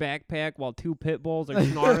from your backpack while 2 pit bulls are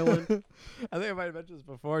snarling. I think I might have mentioned this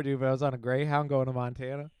before, dude, but I was on a Greyhound going to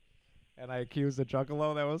Montana, and I accused the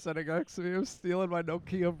juggalo that was sitting next to me of stealing my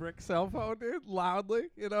Nokia brick cell phone, dude, loudly.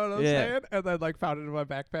 You know what I'm Yeah. saying? And then, like, found it in my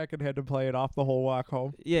backpack and had to play it off the whole walk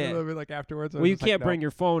home. Yeah. You know what I mean? Like, afterwards. I Well, was you just like, can't no. bring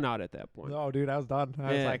your phone out at that point. No, dude, I was done.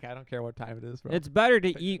 I was Yeah. like, I don't care what time it is, bro. It's better to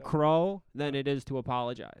Pick it eat up. crow than it is to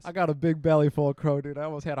apologize. I got a big belly full of crow, dude. I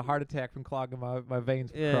almost had a heart attack from clogging my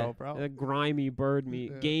veins with crow, bro. The grimy bird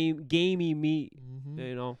meat, Yeah. Gamey meat. Mm-hmm.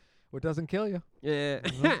 You know. What doesn't kill you. Yeah.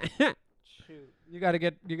 Shoot. You gotta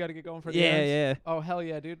get going for the yeah, ends? yeah. Oh, hell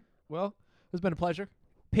yeah, dude. Well, it's been a pleasure.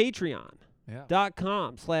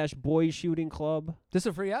 Patreon.com/boys shooting club. This is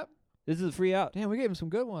a free app? This is a free out. Damn, we gave him some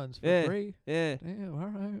good ones for Yeah. free. Yeah. Damn, all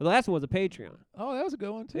right. The last one was a Patreon. Oh, that was a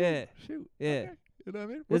good one, too. Yeah. Shoot. Yeah. Okay. You know what I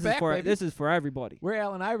mean? We're This back, is for baby. this is for everybody. We're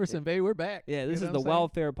Allen Iverson, baby. We're back. Yeah, this You is know the what I'm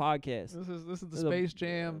welfare podcast. saying? This is the This is a Space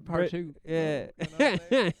Jam Brit- Part 2. Yeah.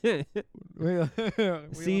 You know what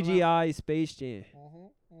I'm saying? CGI Space Jam.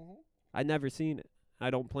 Mhm. I never seen it. I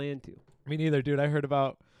don't plan to. Me neither, dude. I heard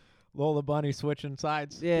about Lola Bunny switching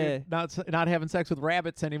sides. Dude. Yeah. Not having sex with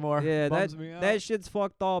rabbits anymore. Yeah, Bums me out. that shit's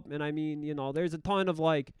fucked up. And I mean, you know, there's a ton of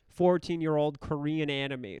like 14-year-old Korean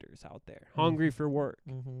animators out there hungry for work.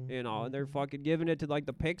 Mhm. You know, and they're fucking giving it to like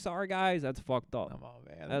the Pixar guys. That's fucked up. Come on,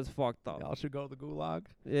 man. That's fucked up. Y'all should go to the gulag.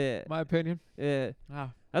 Yeah, My opinion. yeah.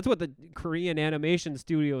 Ah, That's what the Korean animation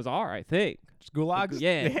studios are, I think. just gulags.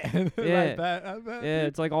 Yeah. I Yeah. bet. Yeah,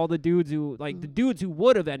 it's like all the dudes who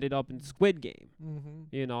would have ended up in Squid Game. Mm-hmm.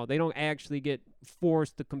 You know, they don't actually get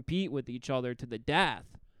forced to compete with each other to the death.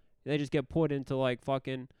 They just get put into like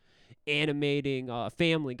fucking animating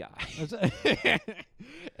Family Guy. Is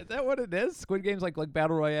that what it is? Squid Game's like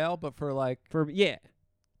Battle Royale, but for like Yeah,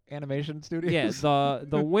 animation studios. yeah.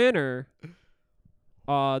 The winner,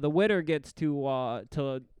 the winner gets to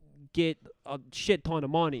get a shit ton of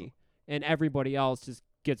money, and everybody else just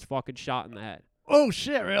gets fucking shot in the head. Oh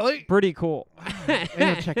shit! Really? Pretty cool.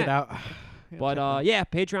 Maybe check it out. But yeah,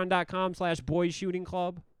 Patreon.com/boys shooting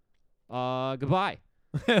club. Goodbye.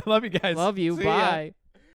 Love you guys. Love you. See ya. Bye.